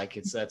 It's like,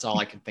 that's all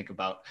I can think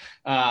about.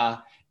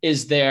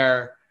 Is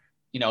there,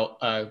 you know,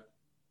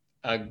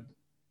 a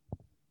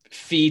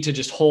fee to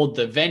just hold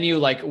the venue?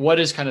 Like, what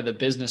is kind of the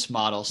business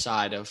model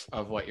side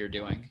of what you're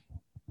doing?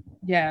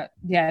 Yeah,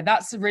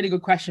 that's a really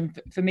good question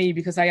for me,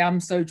 because I'm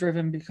so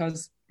driven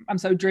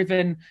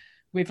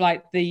with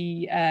like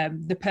the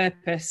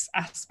purpose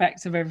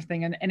aspect of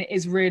everything, and it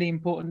is really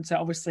important to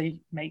obviously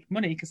make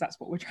money, because that's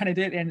what we're trying to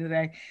do at the end of the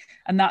day.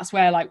 And that's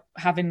where like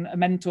having a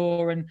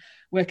mentor and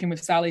working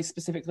with Sally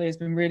specifically has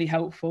been really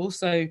helpful.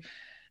 So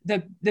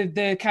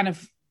the kind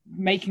of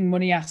making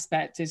money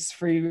aspect is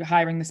through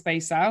hiring the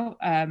space out,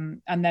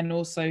 and then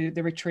also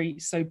the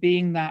retreat. So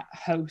being that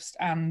host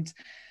and,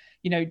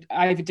 you know,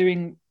 either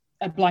doing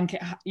a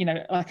blanket, you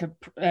know, like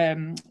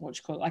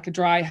like a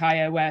dry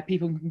hire where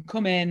people can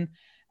come in,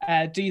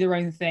 do their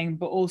own thing,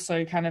 but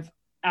also kind of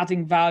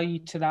adding value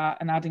to that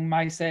and adding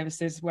my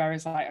services,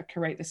 whereas like I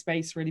curate the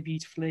space really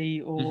beautifully,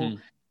 or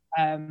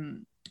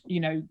you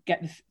know,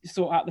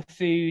 sort out the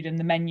food and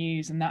the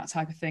menus and that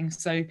type of thing.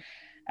 So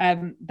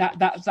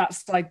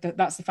That's like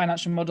that's the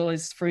financial model,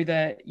 is through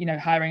the, you know,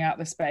 hiring out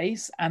the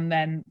space and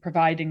then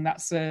providing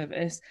that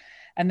service.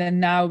 And then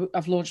now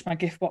I've launched my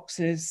gift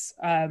boxes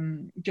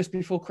just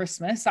before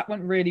Christmas. That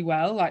went really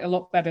well, like a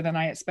lot better than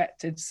I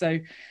expected. So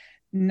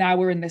now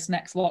we're in this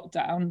next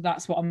lockdown.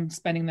 That's what I'm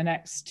spending the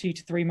next 2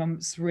 to 3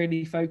 months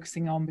really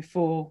focusing on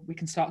before we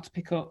can start to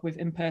pick up with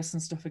in-person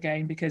stuff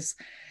again, because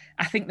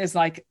I think there's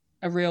like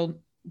a real,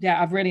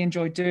 I've really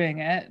enjoyed doing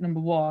it, number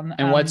one.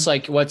 And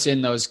what's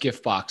in those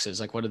gift boxes?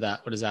 Like, what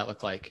does that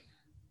look like?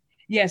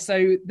 Yeah,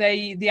 so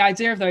the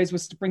idea of those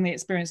was to bring the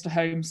experience to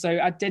home. So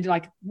I did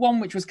like one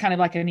which was kind of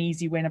like an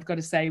easy win, I've got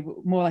to say,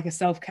 more like a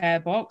self-care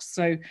box.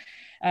 So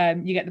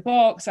you get the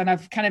box, and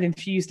I've kind of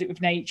infused it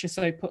with nature.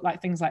 So put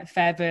like things like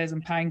feathers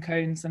and pine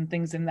cones and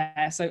things in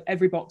there. So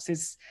every box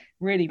is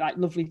really like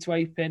lovely to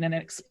open and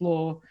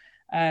explore.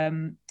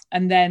 And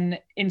then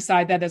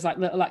inside there's like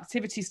little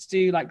activities to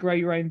do, like grow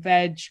your own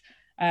veg,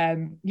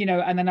 you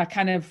know, and then I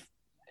kind of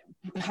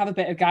have a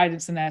bit of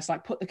guidance in there. So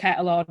like put the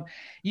kettle on,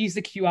 use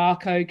the QR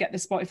code, get the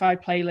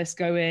Spotify playlist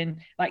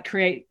going, like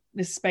create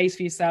this space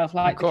for yourself,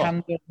 like the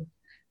candle,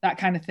 that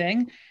kind of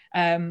thing.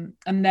 And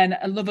then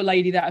I love a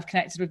lady that I've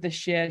connected with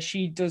this year.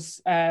 She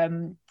does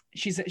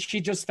she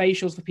does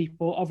facials for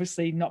people,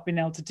 obviously not being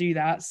able to do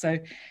that. So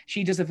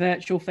she does a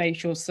virtual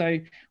facial. So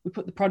we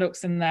put the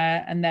products in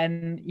there, and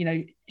then, you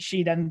know,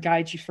 she then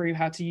guides you through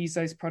how to use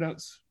those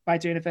products by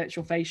doing a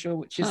virtual facial,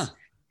 which is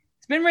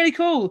it's been really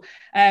cool.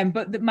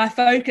 But my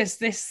focus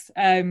this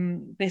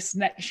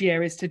next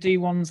year is to do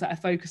ones that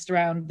are focused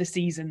around the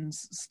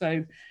seasons.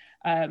 So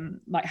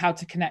like how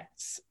to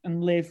connect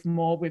and live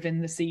more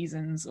within the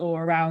seasons,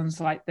 or around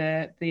like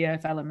the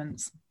earth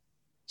elements.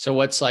 So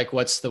what's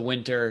the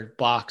winter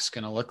box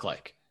going to look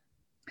like?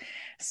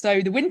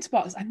 So the winter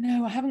box, I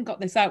know I haven't got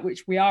this out,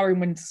 which we are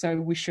in winter, so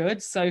we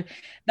should. So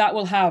that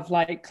will have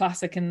like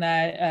classic in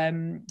there.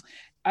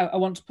 I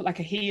want to put like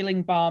a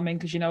healing balm in,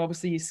 because, you know,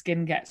 obviously your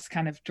skin gets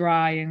kind of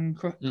dry and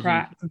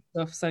cracked and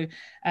stuff. So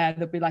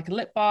there'll be like a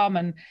lip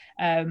balm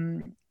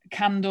and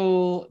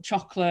candle,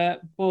 chocolate,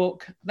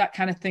 book, that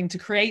kind of thing, to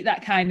create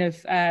that kind of,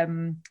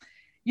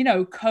 you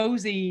know,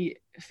 cozy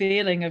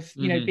feeling of,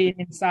 you know, being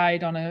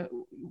inside on a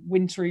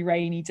wintry,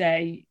 rainy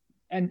day,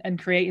 and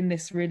creating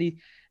this really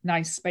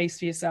nice space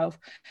for yourself.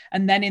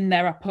 And then in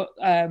there I put,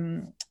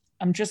 I'm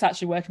just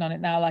actually working on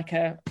it now,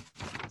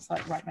 it's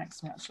like right next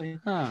to me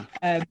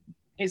actually.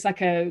 It's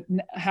like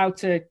how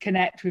to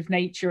connect with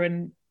nature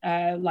and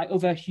like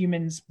other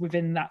humans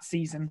within that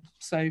season.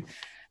 So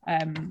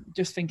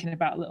just thinking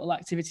about little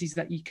activities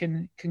that you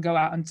can go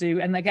out and do.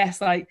 And I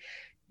guess, like,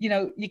 you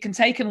know, you can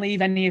take and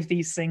leave any of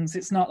these things.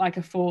 It's not like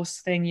a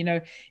forced thing, you know.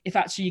 If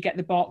actually you get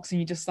the box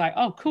and you're just like,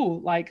 oh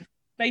cool, like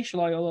facial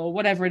oil or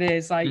whatever it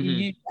is, like you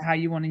use it how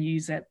you want to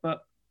use it,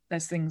 but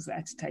there's things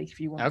there to take if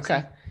you want.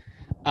 Okay.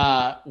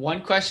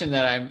 One question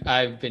that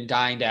I've been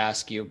dying to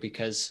ask you,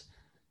 because,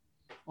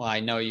 well, I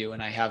know you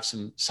and I have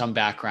some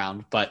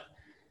background, but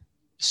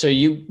so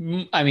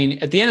I mean,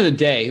 at the end of the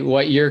day,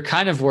 what you're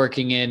kind of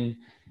working in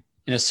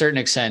a certain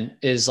extent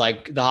is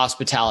like the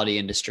hospitality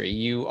industry.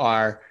 You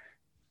are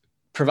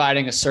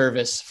providing a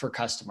service for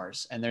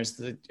customers, and there's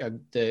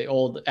the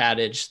old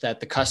adage that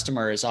the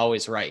customer is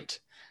always right.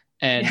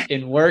 And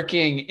in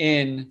working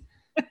in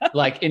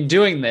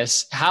doing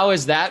this, how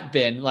has that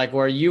been, like,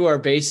 where you are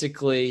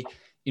basically,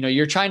 you know,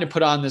 you're trying to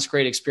put on this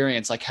great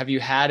experience? Like, have you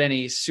had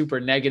any super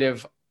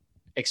negative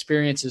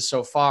experiences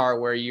so far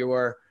where you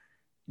are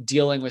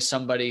dealing with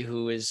somebody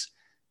who is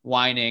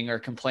whining or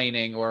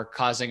complaining or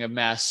causing a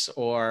mess,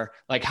 or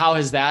like, how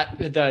has that,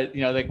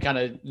 the kind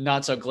of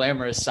not so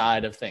glamorous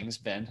side of things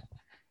been?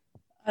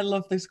 I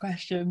love those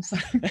questions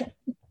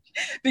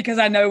because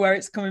I know where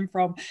it's coming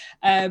from.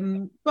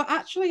 But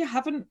actually I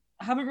haven't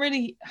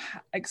really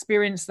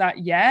experienced that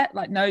yet.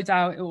 Like, no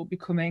doubt it will be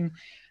coming.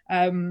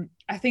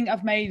 I think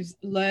I've made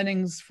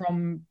learnings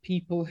from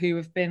people who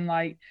have been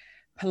like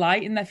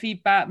polite in their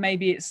feedback.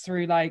 Maybe it's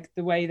through like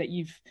the way that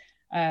you've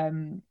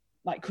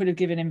like could have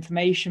given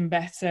information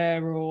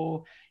better,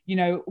 or, you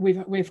know,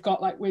 we've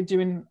got like, we're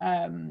doing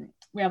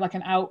we have like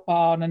an out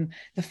barn, and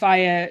the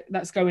fire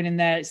that's going in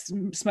there, it's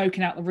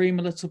smoking out the room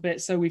a little bit.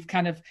 So we've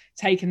kind of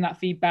taken that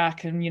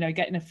feedback and, you know,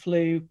 getting a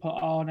flue put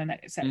on, and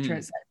et cetera,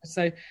 et cetera.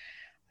 So,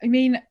 I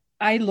mean,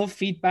 I love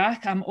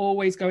feedback. I'm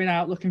always going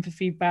out looking for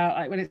feedback.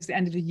 Like when it's the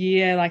end of the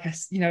year, like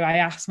I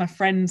ask my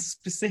friends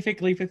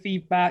specifically for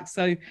feedback.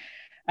 So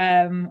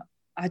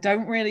I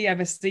don't really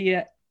ever see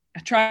it. I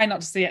try not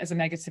to see it as a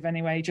negative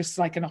anyway, just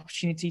like an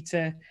opportunity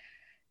to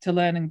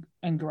learn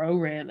and grow,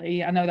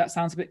 really. I know that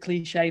sounds a bit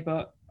cliche,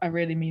 but I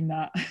really mean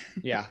that.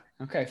 Yeah.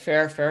 Okay.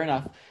 Fair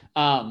enough.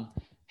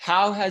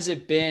 How has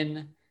it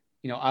been?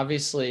 You know,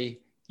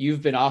 obviously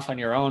you've been off on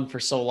your own for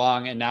so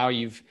long, and now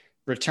you've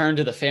returned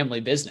to the family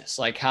business.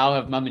 Like, how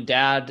have mom and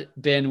dad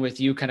been with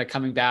you kind of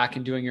coming back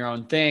and doing your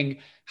own thing?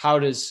 How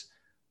does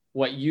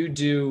what you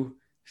do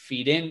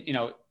feed in? You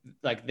know,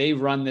 like, they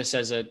run this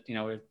as a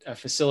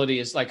facility.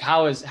 Is like,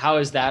 how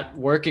has that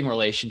working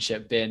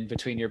relationship been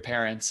between your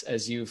parents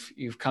as you've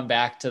come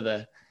back to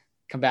the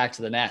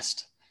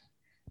nest?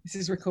 This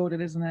is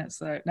recorded, isn't it?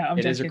 So no, I'm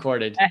It is joking.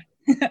 recorded.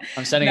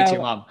 I'm sending it to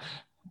your mom.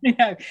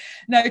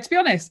 No, to be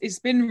honest, it's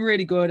been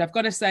really good. I've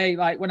got to say,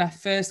 like when I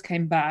first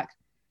came back,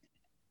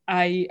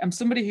 I am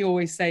somebody who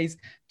always says,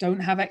 don't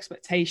have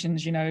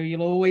expectations. You know,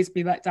 you'll always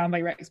be let down by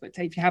your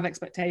expectations if you have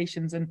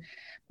expectations.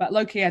 But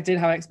luckily, I did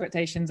have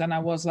expectations, and I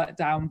was let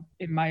down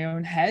in my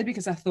own head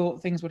because I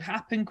thought things would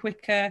happen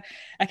quicker.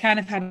 I kind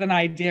of had an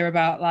idea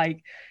about,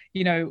 like,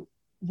 you know,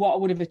 what I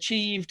would have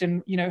achieved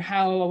and, you know,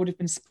 how I would have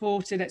been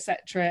supported,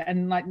 etc.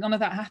 And like none of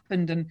that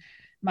happened. And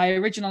my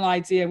original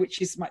idea,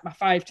 which is my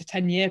 5 to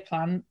 10 year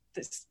plan,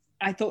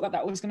 I thought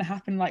that was going to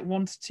happen like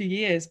 1 to 2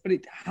 years, but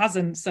it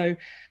hasn't. So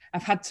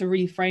I've had to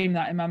reframe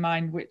that in my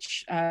mind,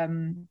 which,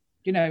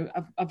 you know,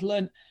 I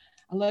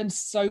learned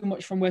so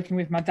much from working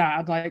with my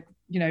dad. Like,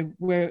 you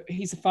know,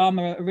 he's a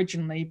farmer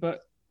originally,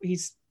 but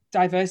he's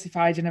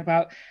diversified in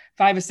about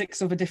 5 or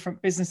 6 other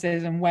different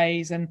businesses and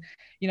ways. And,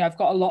 you know, I've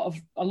got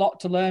a lot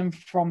to learn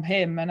from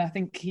him. And I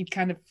think he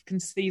kind of can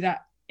see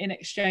that in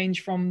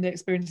exchange from the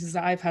experiences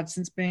that I've had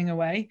since being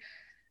away.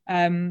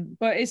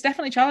 But it's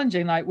definitely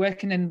challenging. Like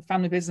working in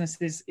family business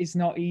is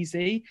not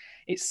easy.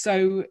 It's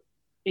so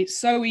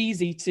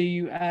easy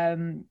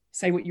to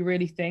say what you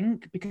really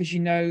think because you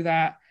know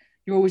that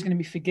you're always going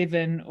to be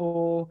forgiven,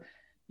 or,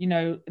 you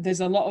know, there's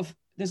a lot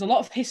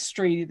of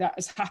history that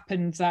has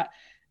happened that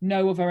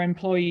no other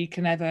employee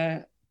can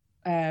ever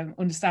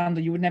understand,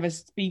 or you would never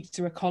speak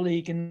to a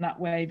colleague in that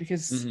way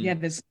because there's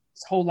this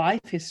whole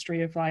life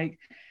history of like,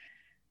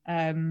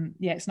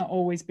 it's not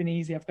always been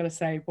easy, I've got to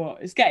say, but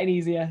it's getting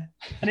easier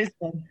and it's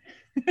fun.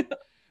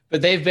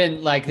 But they've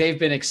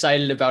been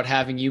excited about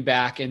having you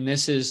back. And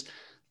this is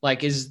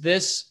like, is the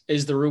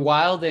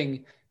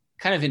rewilding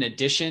kind of in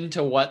addition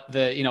to what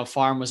the, you know,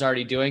 farm was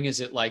already doing? Is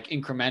it like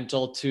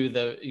incremental to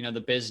the, you know,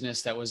 the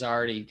business that was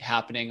already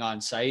happening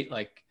on site?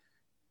 Like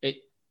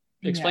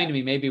explain to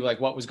me maybe like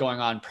what was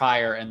going on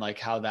prior and like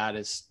how that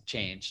has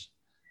changed.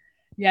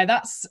 Yeah,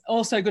 that's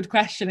also a good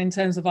question in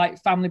terms of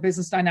like family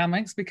business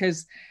dynamics,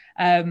 because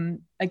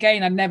again,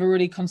 I'd never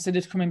really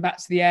considered coming back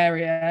to the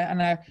area.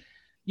 And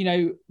you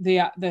know,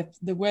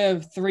 there were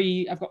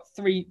 3, I've got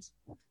 3,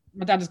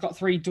 my dad has got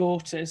 3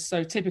 daughters.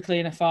 So typically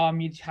in a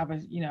farm, you'd have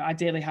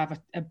ideally have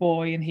a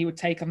boy and he would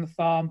take on the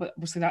farm, but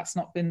obviously that's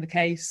not been the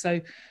case. So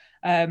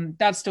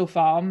dad still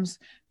farms.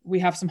 We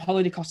have some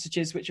holiday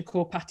cottages, which are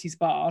called Patty's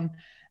Barn.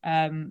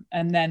 And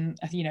then,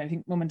 you know, I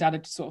think mum and dad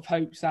had sort of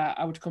hoped that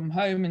I would come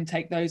home and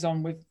take those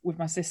on with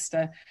my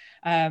sister.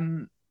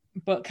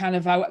 But kind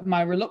of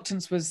my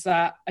reluctance was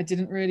that I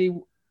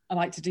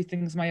like to do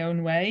things my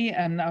own way.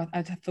 And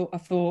I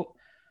thought,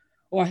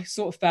 or I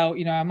sort of felt,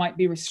 you know, I might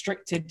be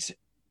restricted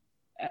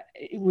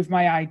with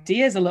my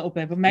ideas a little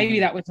bit, but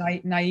maybe that was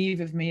naive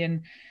of me.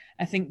 And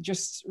I think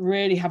just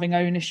really having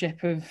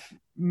ownership of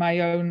my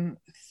own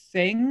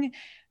thing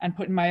and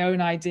putting my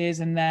own ideas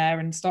in there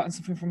and starting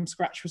something from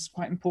scratch was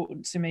quite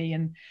important to me.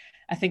 And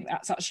I think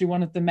that's actually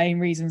one of the main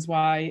reasons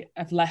why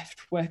I've left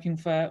working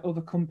for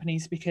other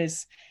companies,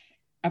 because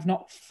I've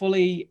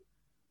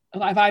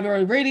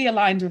either really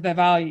aligned with their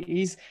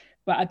values,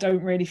 but I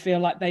don't really feel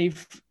like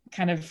they've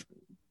kind of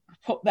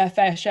put their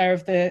fair share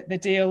of the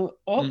deal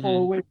up,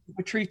 or we're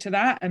true to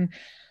that. And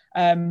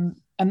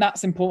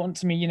that's important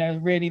to me, you know,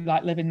 really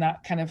like living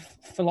that kind of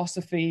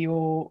philosophy,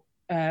 or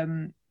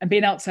and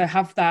being able to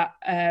have that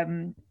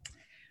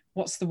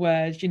what's the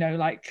word, you know,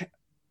 like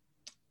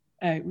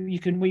you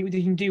can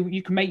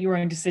make your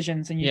own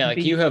decisions, and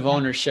you have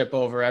ownership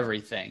over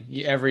everything.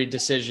 Every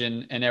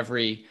decision and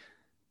every,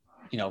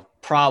 you know,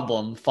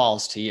 problem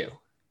falls to you.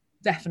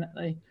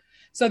 Definitely.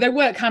 So they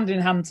work hand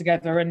in hand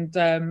together,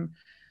 and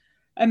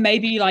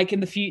maybe like in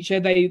the future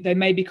they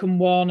may become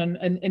one,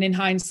 and in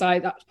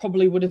hindsight that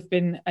probably would have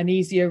been an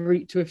easier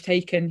route to have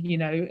taken, you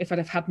know, if I'd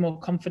have had more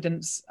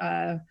confidence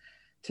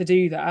to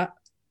do that,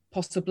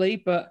 possibly.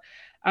 But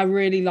I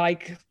really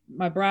like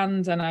my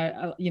brand, and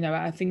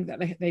I think that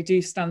they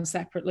do stand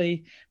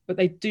separately, but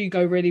they do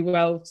go really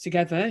well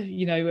together,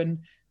 you know. And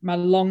my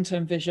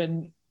long-term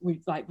vision, we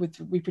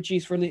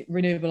produce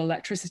renewable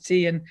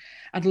electricity, and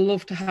I'd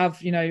love to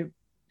have, you know.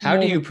 How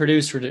do you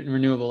produce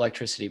renewable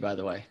electricity, by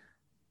the way?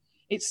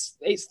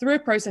 It's through a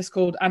process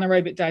called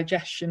anaerobic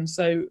digestion.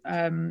 So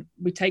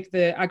we take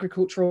the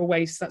agricultural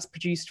waste that's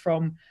produced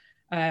from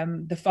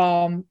the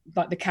farm,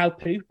 like the cow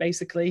poo,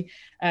 basically,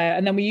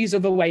 and then we use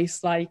other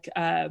waste like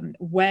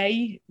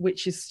whey,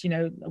 which is, you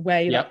know,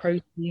 whey, that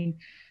protein,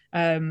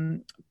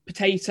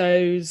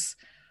 potatoes,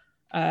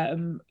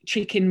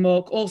 chicken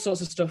muck, all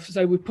sorts of stuff.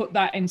 So we put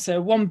that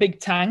into one big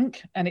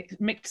tank, and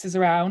it mixes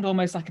around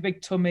almost like a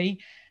big tummy,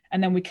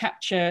 and then we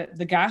capture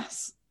the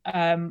gas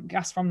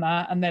from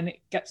that, and then it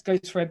goes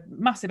through a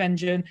massive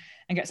engine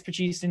and gets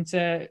produced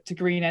into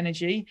green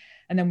energy,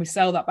 and then we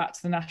sell that back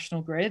to the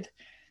national grid.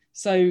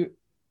 So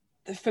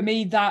for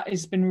me, that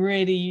has been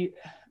really,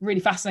 really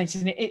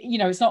fascinating. You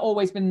know, it's not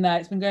always been there.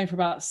 It's been going for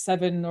about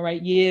 7 or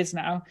 8 years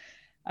now,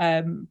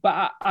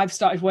 I've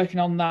started working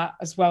on that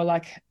as well,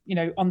 like, you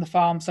know, on the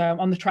farm. So I'm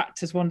on the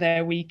tractors one day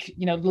a week,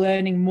 you know,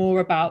 learning more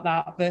about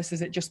that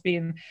versus it just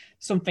being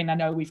something I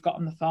know we've got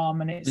on the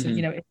farm and it's,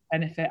 you know, it's a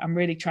benefit. I'm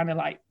really trying to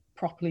like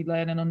properly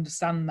learn and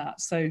understand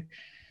that. So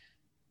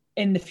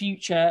in the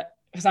future,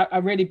 because I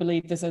really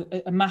believe there's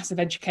a massive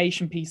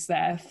education piece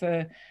there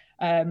for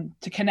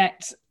to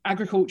connect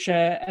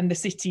agriculture and the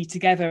city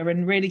together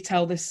and really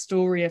tell this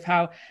story of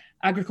how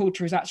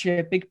agriculture is actually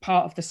a big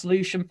part of the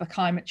solution for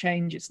climate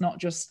change. It's not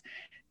just,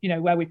 you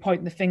know, where we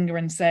point the finger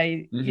and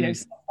say, you know,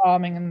 stop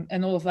farming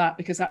and all of that,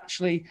 because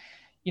actually,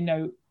 you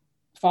know,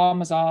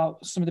 farmers are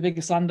some of the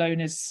biggest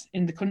landowners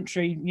in the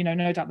country, you know,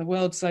 no doubt the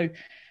world. So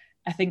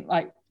I think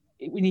like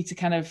we need to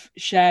kind of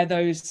share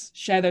those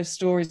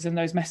stories and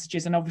those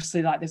messages. And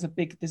obviously like there's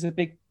a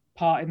big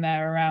part in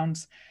there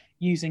around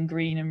using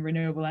green and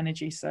renewable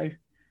energy. So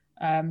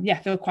I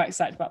feel quite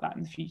excited about that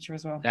in the future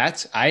as well.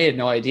 I had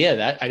no idea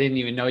that. I didn't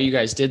even know you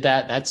guys did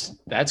that.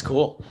 That's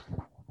cool.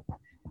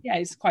 Yeah,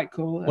 it's quite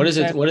cool. What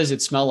does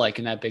it smell like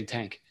in that big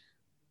tank?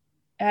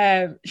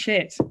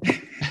 Shit.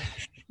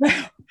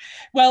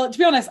 Well, to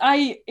be honest,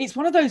 it's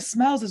one of those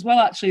smells as well,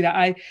 actually, that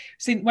I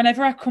see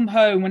whenever I come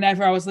home,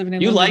 whenever I was living in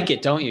London. You like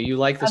it, don't you? You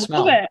like the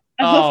smell. Love it.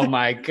 Oh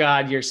my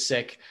God, you're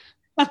sick.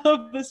 I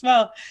love the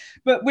smell.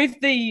 But with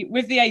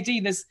the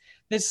AD,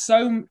 there's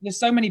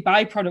so many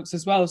byproducts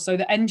as well. So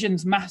the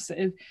engine's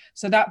massive.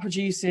 So that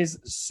produces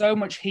so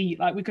much heat.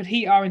 Like we could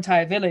heat our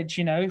entire village,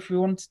 you know, if we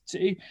wanted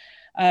to.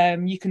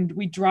 You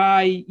can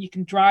dry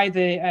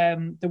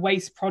the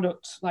waste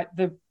product, like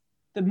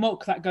the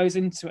muck that goes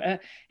into it.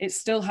 It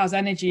still has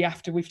energy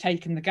after we've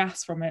taken the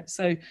gas from it.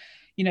 So,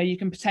 you know, you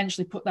can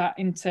potentially put that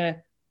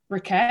into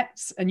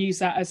briquettes and use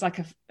that as like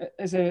a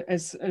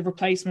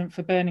replacement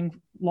for burning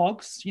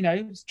logs, you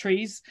know,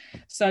 trees.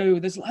 So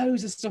there's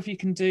loads of stuff you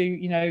can do,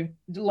 you know,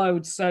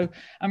 loads. So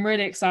I'm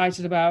really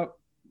excited about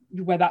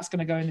where that's going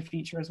to go in the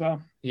future as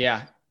well.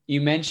 Yeah.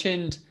 You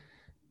mentioned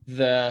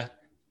the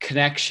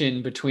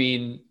connection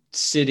between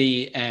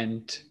city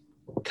and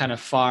kind of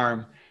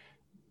farm.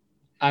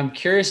 I'm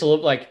curious a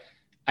little, like,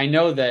 I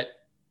know that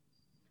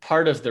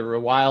part of the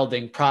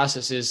rewilding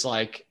process is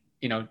like,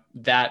 you know,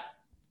 that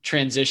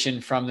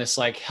transition from this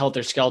like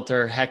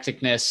helter-skelter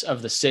hecticness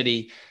of the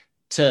city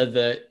to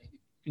the,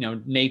 you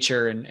know,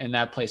 nature and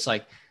that place.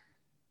 Like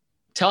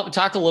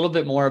talk a little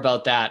bit more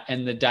about that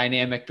and the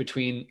dynamic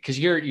between, because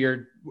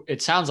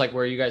it sounds like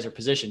where you guys are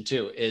positioned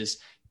too is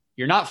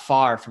you're not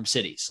far from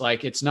cities.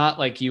 Like it's not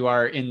like you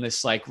are in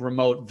this like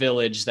remote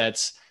village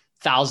that's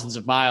thousands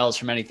of miles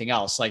from anything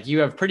else. Like you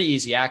have pretty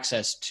easy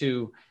access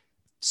to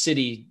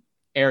city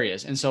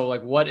areas. And so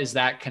like, what does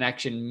that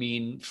connection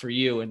mean for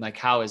you? And like,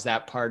 how is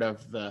that part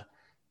of the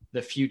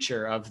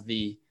future of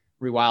the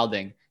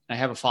rewilding? And I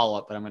have a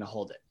follow-up, but I'm going to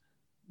hold it.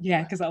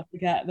 Yeah. Cause I'll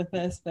forget the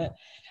first bit.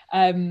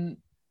 But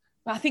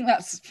I think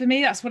for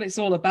me, that's what it's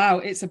all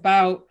about. It's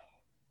about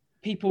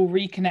people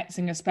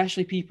reconnecting,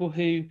 especially people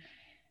who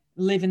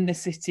live in the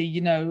city.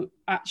 You know,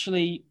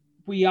 actually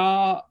we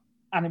are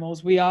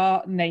animals, we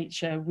are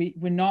nature.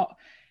 We're not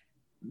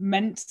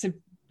meant to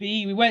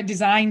be, we weren't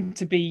designed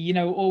to be, you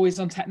know, always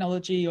on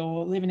technology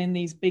or living in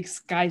these big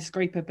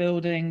skyscraper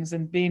buildings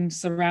and being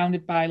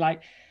surrounded by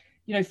like,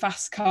 you know,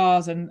 fast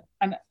cars and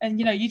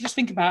you know, you just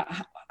think about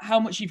how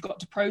much you've got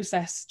to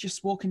process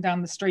just walking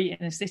down the street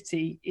in a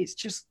city. It's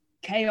just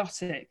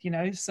chaotic, you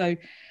know. So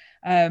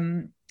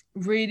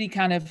really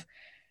kind of,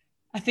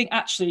 I think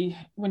actually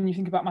when you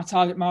think about my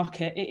target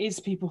market, it is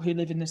people who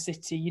live in the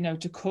city, you know,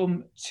 to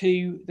come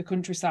to the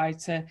countryside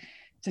to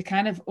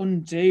kind of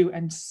undo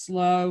and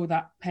slow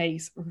that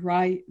pace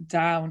right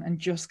down and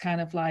just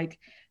kind of like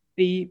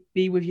be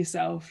with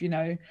yourself. You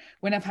know,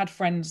 when I've had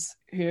friends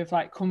who have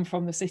like come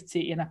from the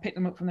city and I pick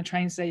them up from the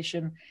train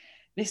station,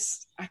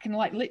 I can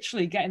like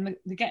literally get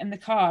in the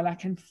car and I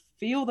can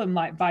feel them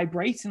like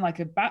vibrating like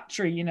a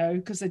battery, you know,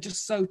 because they're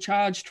just so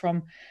charged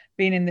from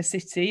being in the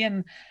city.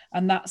 And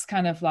that's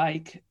kind of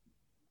like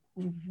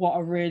what I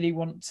really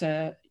want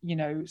to, you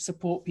know,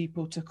 support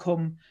people to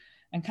come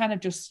and kind of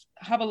just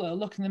have a little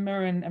look in the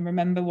mirror and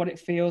remember what it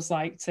feels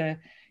like to,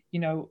 you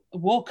know,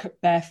 walk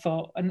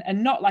barefoot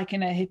and not like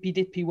in a hippy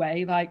dippy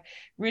way, like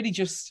really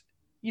just,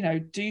 you know,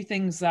 do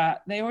things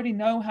that they already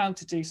know how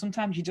to do.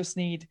 Sometimes you just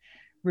need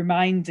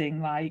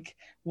reminding, like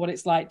what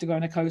it's like to go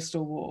on a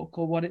coastal walk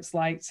or what it's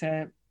like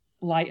to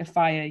light a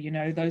fire, you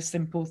know, those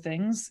simple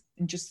things,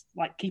 and just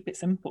like keep it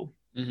simple.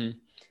 Mm-hmm.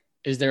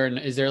 Is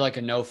there like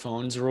a no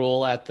phones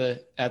rule at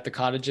the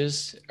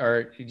cottages,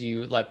 or do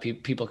you let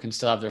people can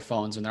still have their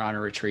phones when they're on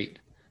a retreat?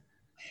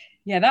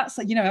 Yeah, that's,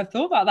 you know, I've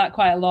thought about that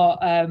quite a lot.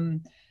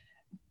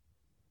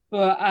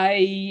 But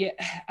I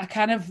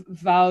kind of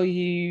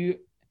value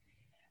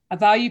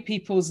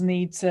people's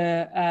need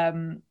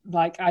to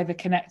like either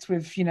connect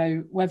with, you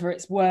know, whether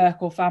it's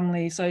work or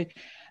family. So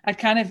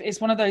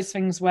it's one of those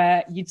things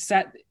where you'd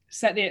set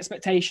the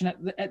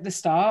expectation at the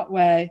start,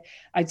 where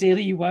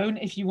ideally you won't.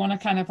 If you want to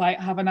kind of like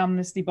have an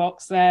amnesty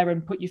box there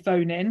and put your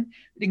phone in,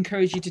 I'd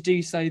encourage you to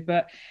do so.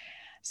 But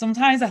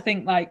sometimes I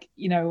think, like,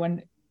 you know,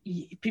 when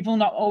people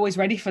not always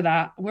ready for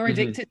that. We're Mm-hmm.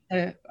 addicted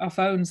to our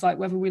phones, like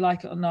whether we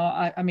like it or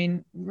not. I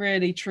mean,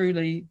 really,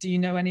 truly, do you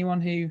know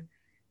anyone who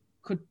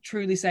could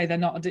truly say they're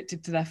not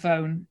addicted to their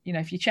phone? You know,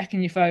 if you're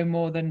checking your phone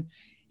more than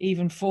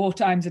even 4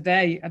 times a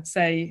day, I'd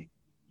say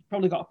you've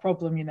probably got a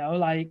problem, you know,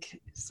 like,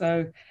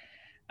 so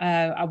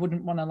I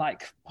wouldn't want to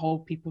like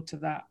hold people to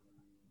that.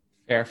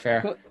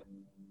 Fair. But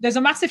there's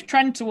a massive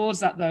trend towards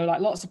that though. Like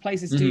lots of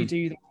places Mm-hmm.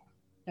 do that.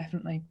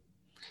 Definitely.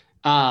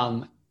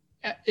 I'm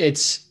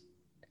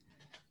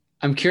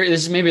curious,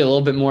 this is maybe a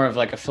little bit more of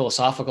like a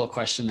philosophical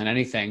question than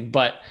anything,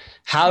 but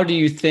how do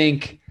you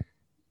think,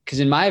 because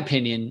in my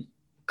opinion,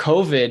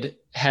 COVID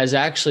has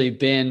actually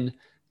been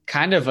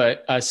kind of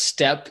a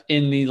step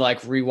in the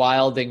like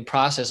rewilding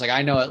process. Like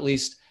I know at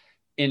least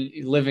in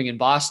living in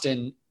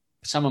Boston,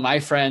 some of my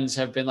friends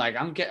have been like,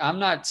 I'm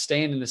not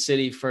staying in the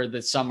city for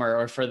the summer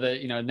or for the,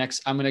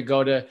 next, I'm going to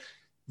go to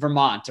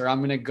Vermont, or I'm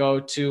going to go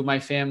to, my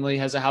family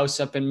has a house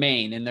up in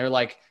Maine, and they're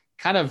like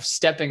kind of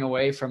stepping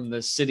away from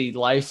the city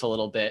life a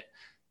little bit.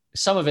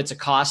 Some of it's a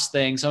cost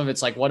thing. Some of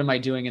it's like, what am I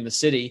doing in the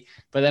city?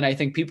 But then I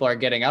think people are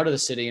getting out of the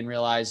city and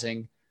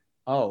realizing,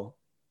 oh,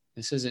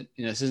 this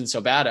isn't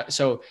so bad.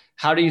 So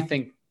how do you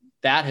think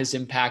that has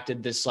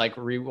impacted this like,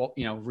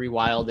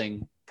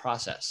 rewilding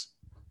process?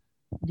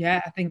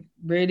 Yeah, I think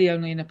really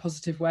only in a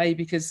positive way,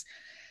 because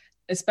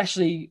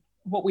especially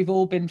what we've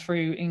all been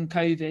through in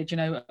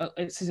COVID,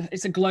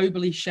 it's a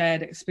globally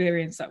shared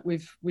experience that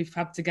we've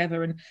had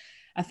together. And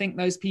I think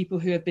those people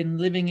who have been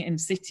living in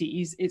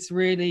cities, it's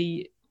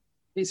really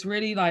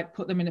like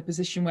put them in a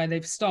position where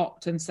they've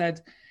stopped and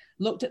said,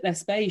 looked at their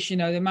space,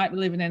 they might be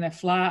living in a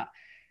flat.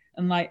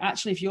 And like,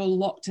 actually, if you're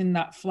locked in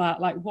that flat,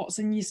 like what's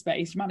in your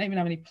space? You might not even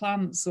have any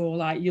plants, or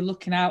like you're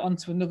looking out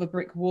onto another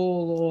brick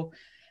wall, or,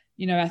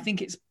 I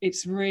think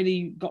it's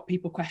really got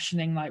people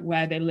questioning like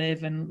where they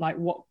live and like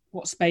what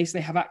space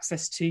they have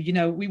access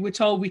to. We were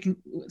told we can,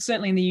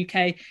 certainly in the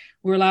UK,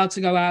 we're allowed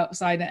to go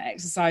outside and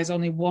exercise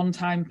only 1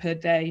 time per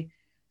day.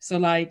 So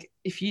like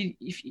if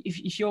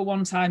your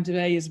 1 time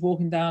today is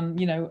walking down,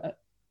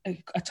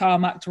 a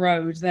tarmacked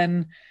road,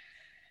 then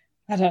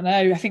I don't know.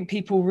 I think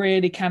people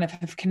really kind of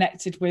have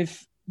connected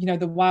with,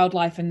 the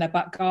wildlife in their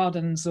back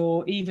gardens,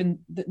 or even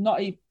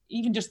not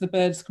even just the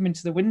birds coming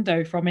to the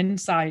window from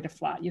inside a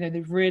flat.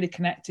 They've really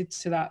connected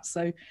to that.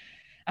 So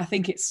I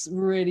think it's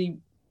really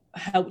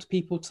helped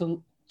people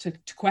to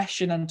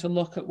question and to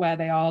look at where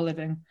they are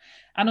living.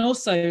 And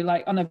also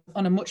like on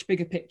a much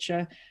bigger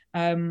picture,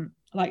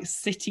 like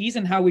cities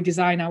and how we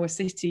design our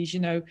cities,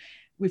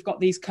 we've got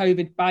these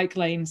COVID bike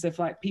lanes of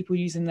like people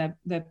using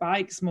their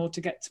bikes more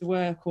to get to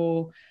work,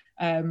 or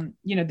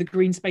the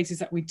green spaces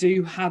that we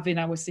do have in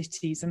our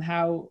cities and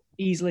how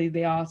easily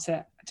they are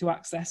to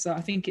access. So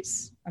I think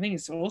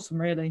it's awesome,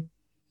 really.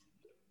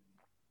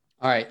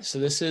 All right.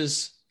 So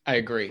I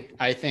agree.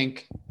 I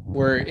think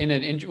we're in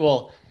an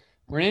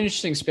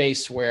interesting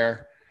space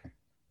where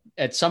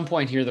at some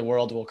point here, the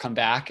world will come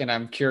back. And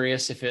I'm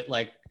curious if it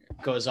like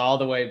goes all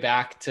the way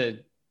back to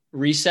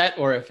reset,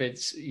 or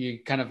if you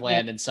kind of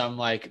land in some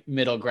like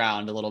middle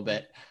ground a little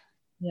bit.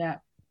 Yeah.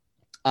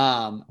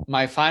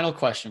 My final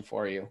question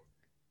for you,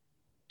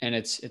 and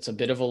it's a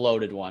bit of a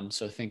loaded one,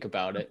 so think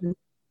about it.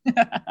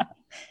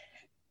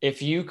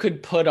 If you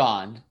could put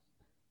on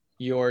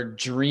your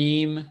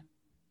dream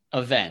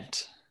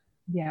event,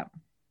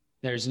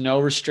 there's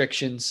no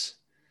restrictions,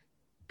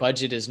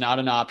 budget is not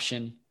an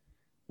option.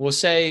 We'll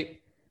say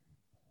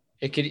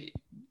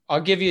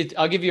I'll give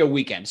you a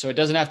weekend. So it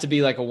doesn't have to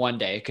be like a 1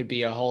 day. It could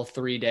be a whole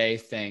 3-day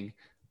thing.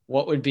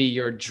 What would be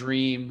your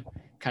dream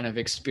kind of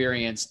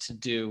experience to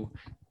do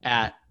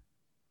at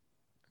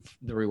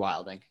the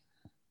rewilding?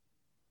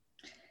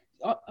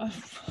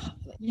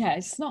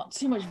 It's not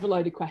too much of a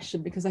loaded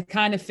question, because I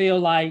kind of feel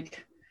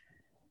like,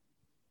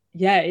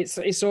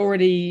 it's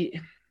already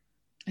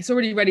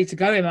ready to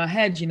go in my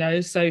head,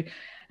 So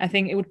I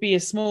think it would be a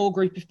small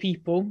group of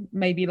people,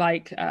 maybe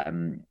like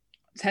 10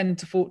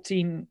 to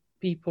 14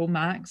 people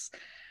max.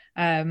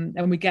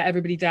 And we get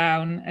everybody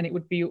down, and it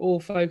would be all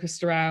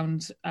focused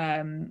around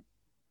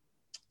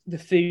the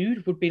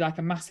food would be like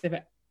a massive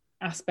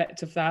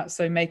aspect of that.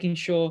 So making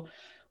sure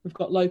we've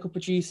got local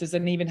producers,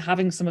 and even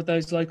having some of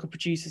those local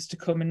producers to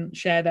come and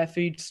share their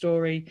food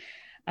story.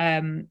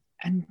 And,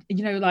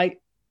 like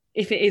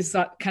if it is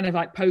that kind of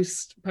like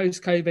post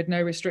COVID,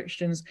 no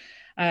restrictions,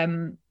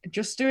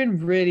 just doing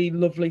really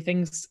lovely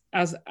things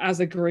as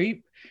a group,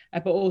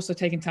 but also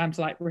taking time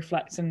to like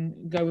reflect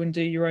and go and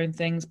do your own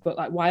things. But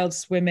like wild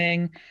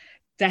swimming,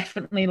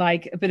 definitely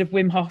like a bit of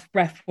Wim Hof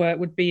breath work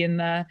would be in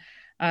there.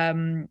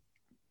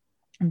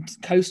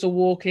 Coastal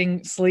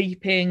walking,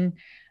 sleeping,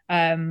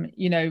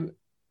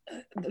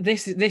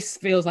 this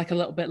feels like a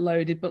little bit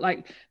loaded, but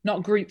like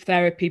not group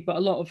therapy, but a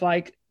lot of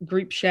like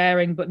group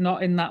sharing, but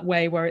not in that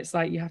way where it's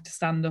like you have to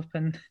stand up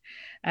and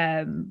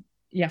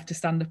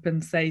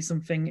say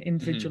something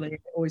individually. Mm-hmm.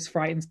 It always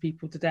frightens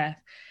people to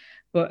death.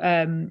 But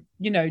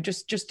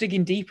just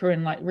digging deeper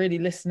and like really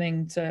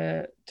listening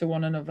to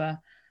one another.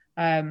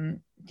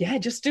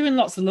 Just doing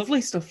lots of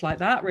lovely stuff like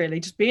that, really,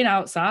 just being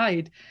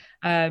outside.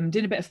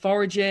 doing a bit of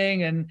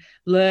foraging and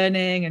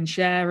learning and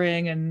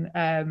sharing, and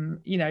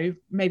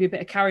maybe a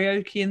bit of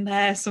karaoke in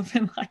there,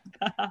 something like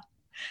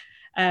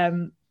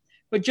that.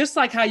 But just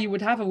like how you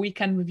would have a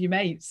weekend with your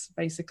mates,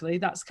 basically,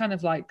 that's kind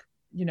of like,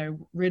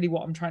 really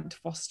what I'm trying to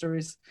foster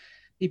is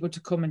people to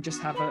come and just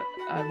have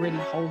a really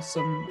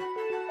wholesome,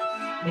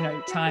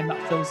 time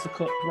that fills the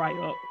cup right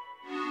up.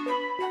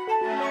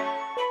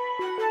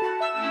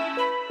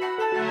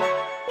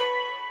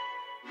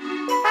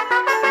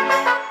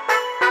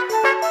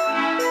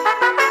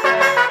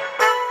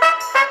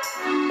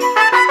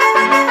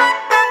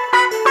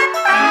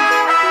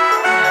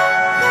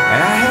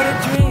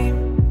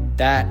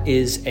 That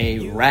is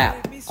a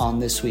wrap on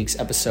this week's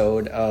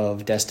episode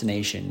of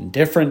Destination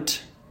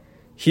Different.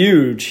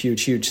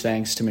 Huge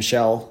thanks to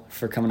Michelle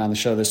for coming on the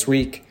show this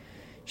week.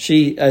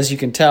 She, as you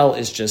can tell,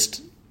 is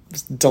just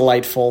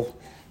delightful.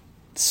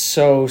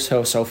 So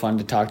fun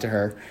to talk to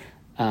her.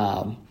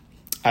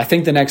 I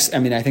think the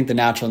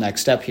natural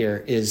next step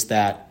here is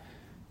that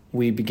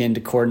we begin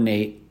to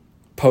coordinate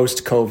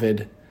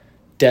post-COVID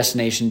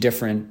Destination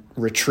Different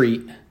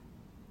retreat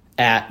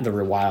at the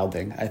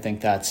Rewilding. I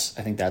think that's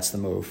the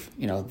move.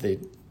 The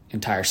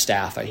entire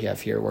staff I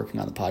have here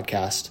working on the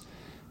podcast,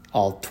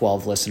 all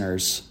 12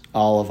 listeners,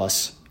 all of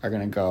us are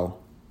going to go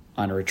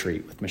on a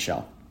retreat with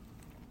Michelle.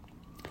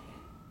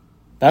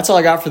 That's all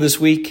I got for this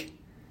week.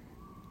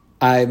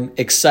 I'm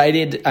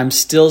excited. I'm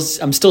still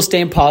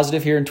staying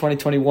positive here in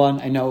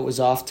 2021. I know it was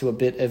off to a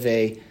bit of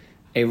a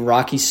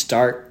rocky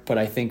start, but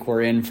I think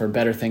we're in for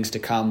better things to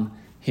come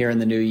here in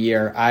the new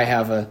year. I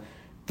have a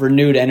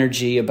renewed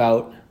energy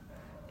about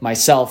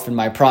myself and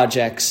my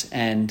projects,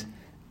 and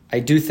I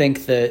do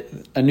think that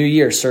a new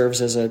year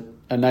serves as a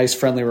nice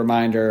friendly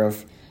reminder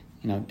of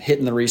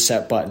hitting the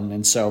reset button.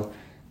 And so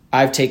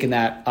I've taken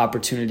that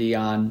opportunity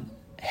on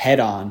head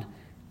on,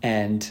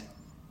 and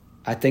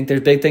I think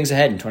there's big things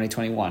ahead in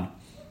 2021.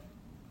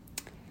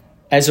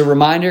 As a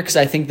reminder, because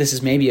I think this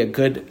is maybe a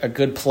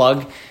good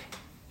plug,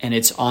 and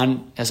it's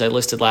on, as I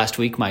listed last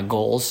week, my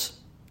goals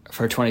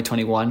for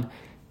 2021.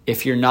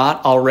 If you're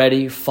not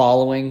already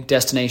following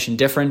Destination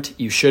Different,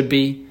 you should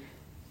be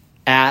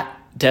at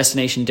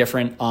Destination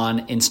Different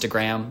on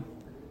Instagram.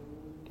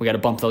 We got to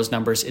bump those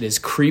numbers. It is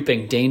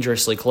creeping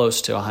dangerously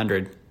close to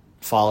 100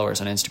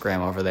 followers on Instagram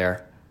over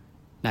there.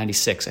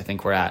 96, I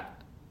think we're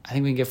at. I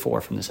think we can get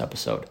 4 from this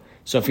episode.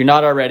 So if you're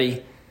not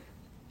already,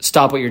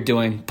 stop what you're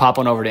doing, pop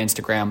on over to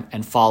Instagram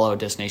and follow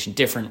Destination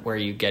Different, where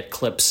you get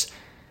clips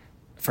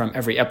from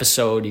every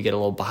episode. You get a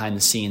little behind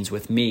the scenes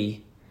with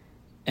me,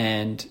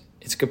 and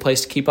it's a good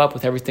place to keep up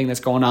with everything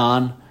that's going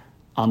on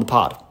the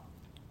pod.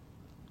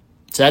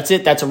 So that's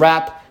it. That's a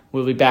wrap.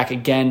 We'll be back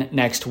again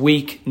next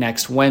week,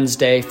 next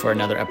Wednesday, for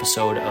another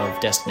episode of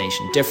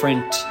Destination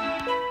Different.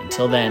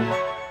 Until then,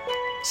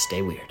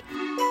 stay weird.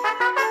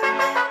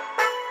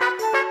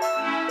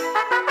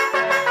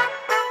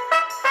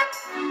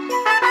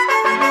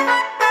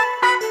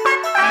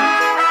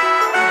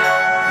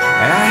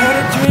 I had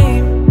a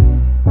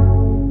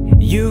dream.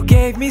 You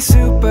gave me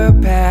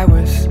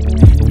superpowers.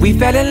 We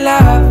fell in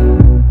love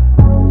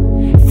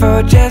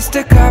for just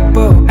a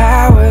couple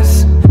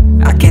hours.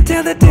 I can't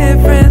tell the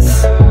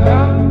difference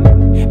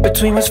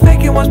between what's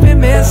fake and what's been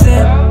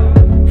missing.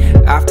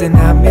 Often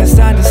I'm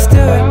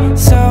misunderstood,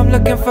 so I'm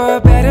looking for a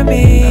better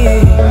me.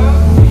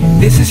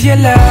 This is your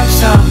love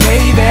song,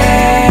 baby.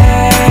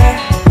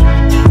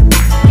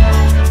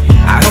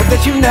 I hope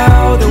that you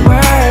know the words